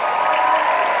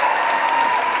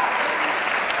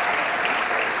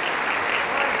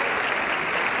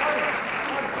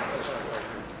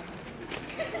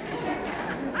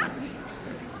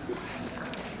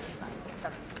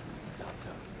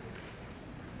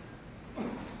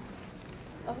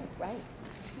 Oh, right.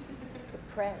 The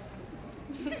press.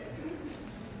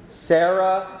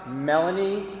 Sarah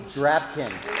Melanie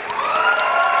Drabkin.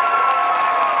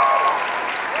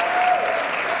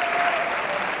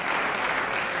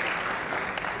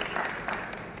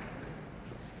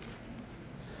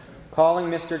 Calling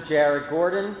Mr. Jared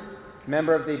Gordon,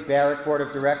 member of the Barrack Board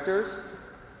of Directors.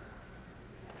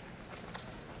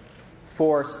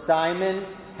 For Simon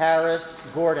Harris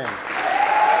Gordon.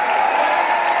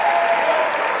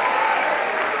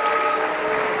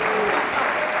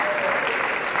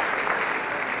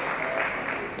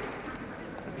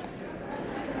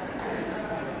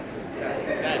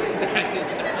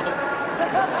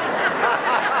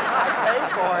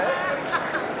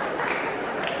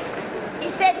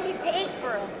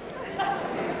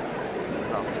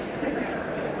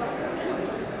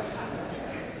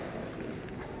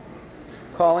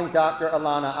 Calling Dr.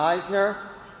 Alana Eisner,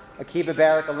 Akiba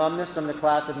Barrack alumnus from the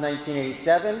class of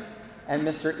 1987, and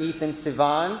Mr. Ethan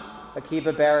Sivan,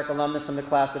 Akiba Barrack alumnus from the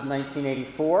class of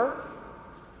 1984.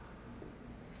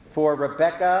 For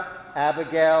Rebecca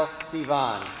Abigail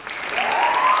Sivan.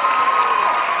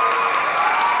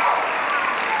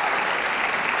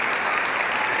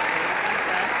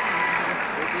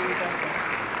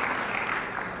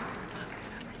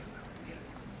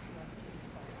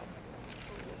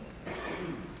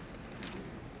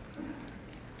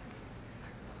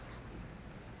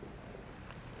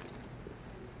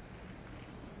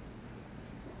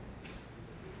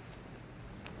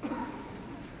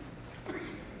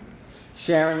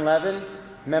 Sharon Levin,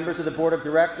 members of the Board of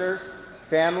Directors,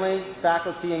 family,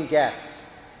 faculty, and guests,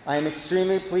 I am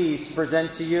extremely pleased to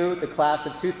present to you the class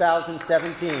of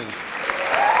 2017.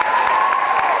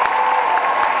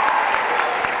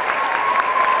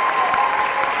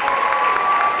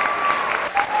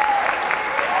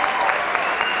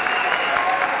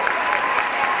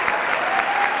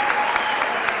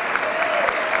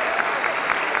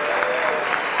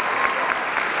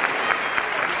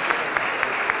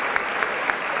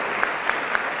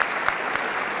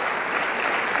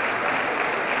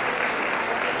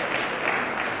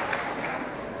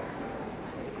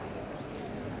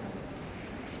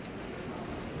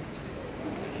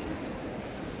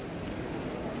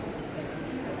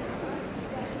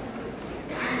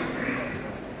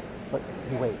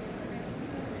 Wait.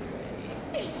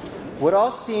 Would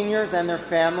all seniors and their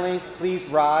families please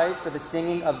rise for the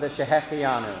singing of the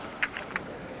Shehechianu?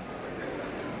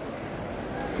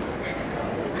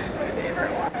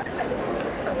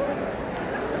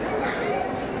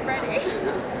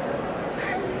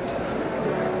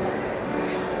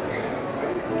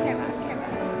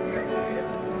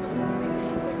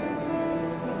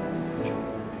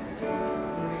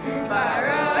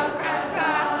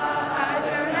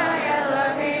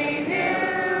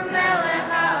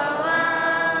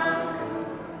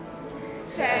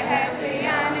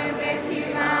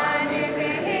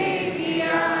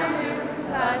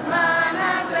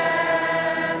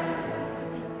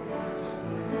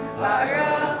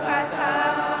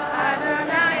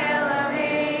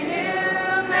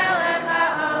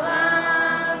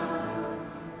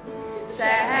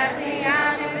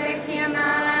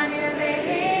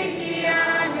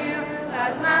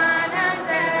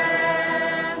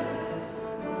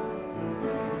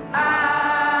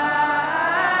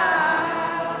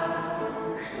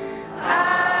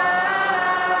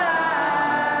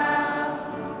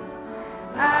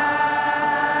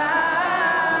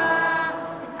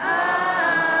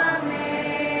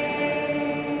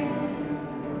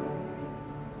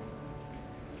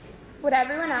 Would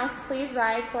everyone else please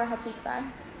rise for Hatikvah?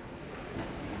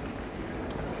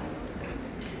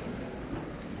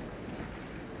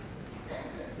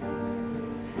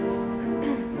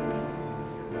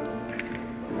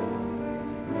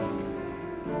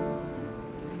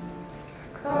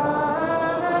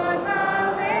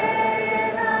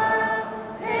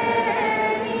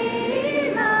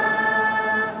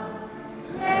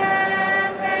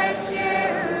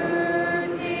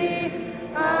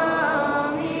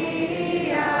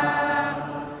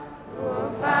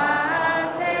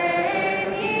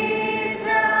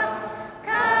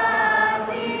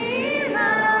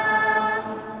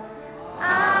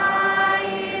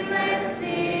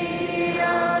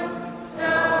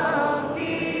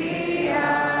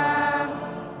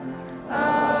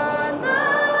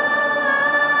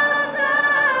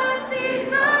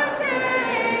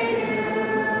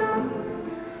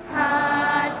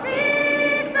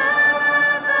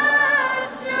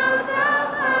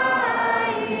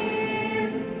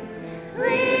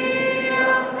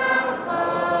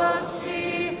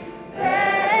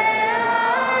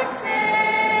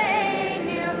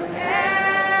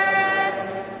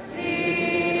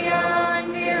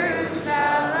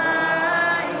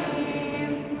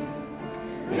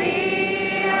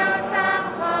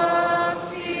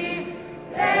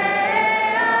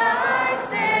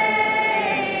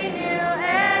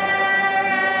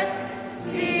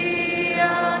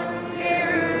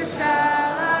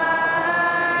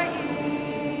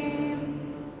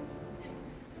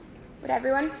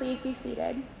 Everyone, please be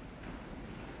seated.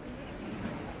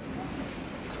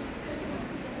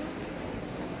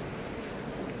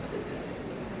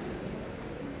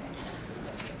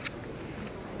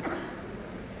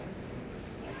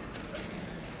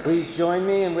 Please join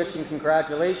me in wishing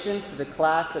congratulations to the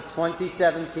class of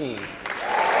 2017.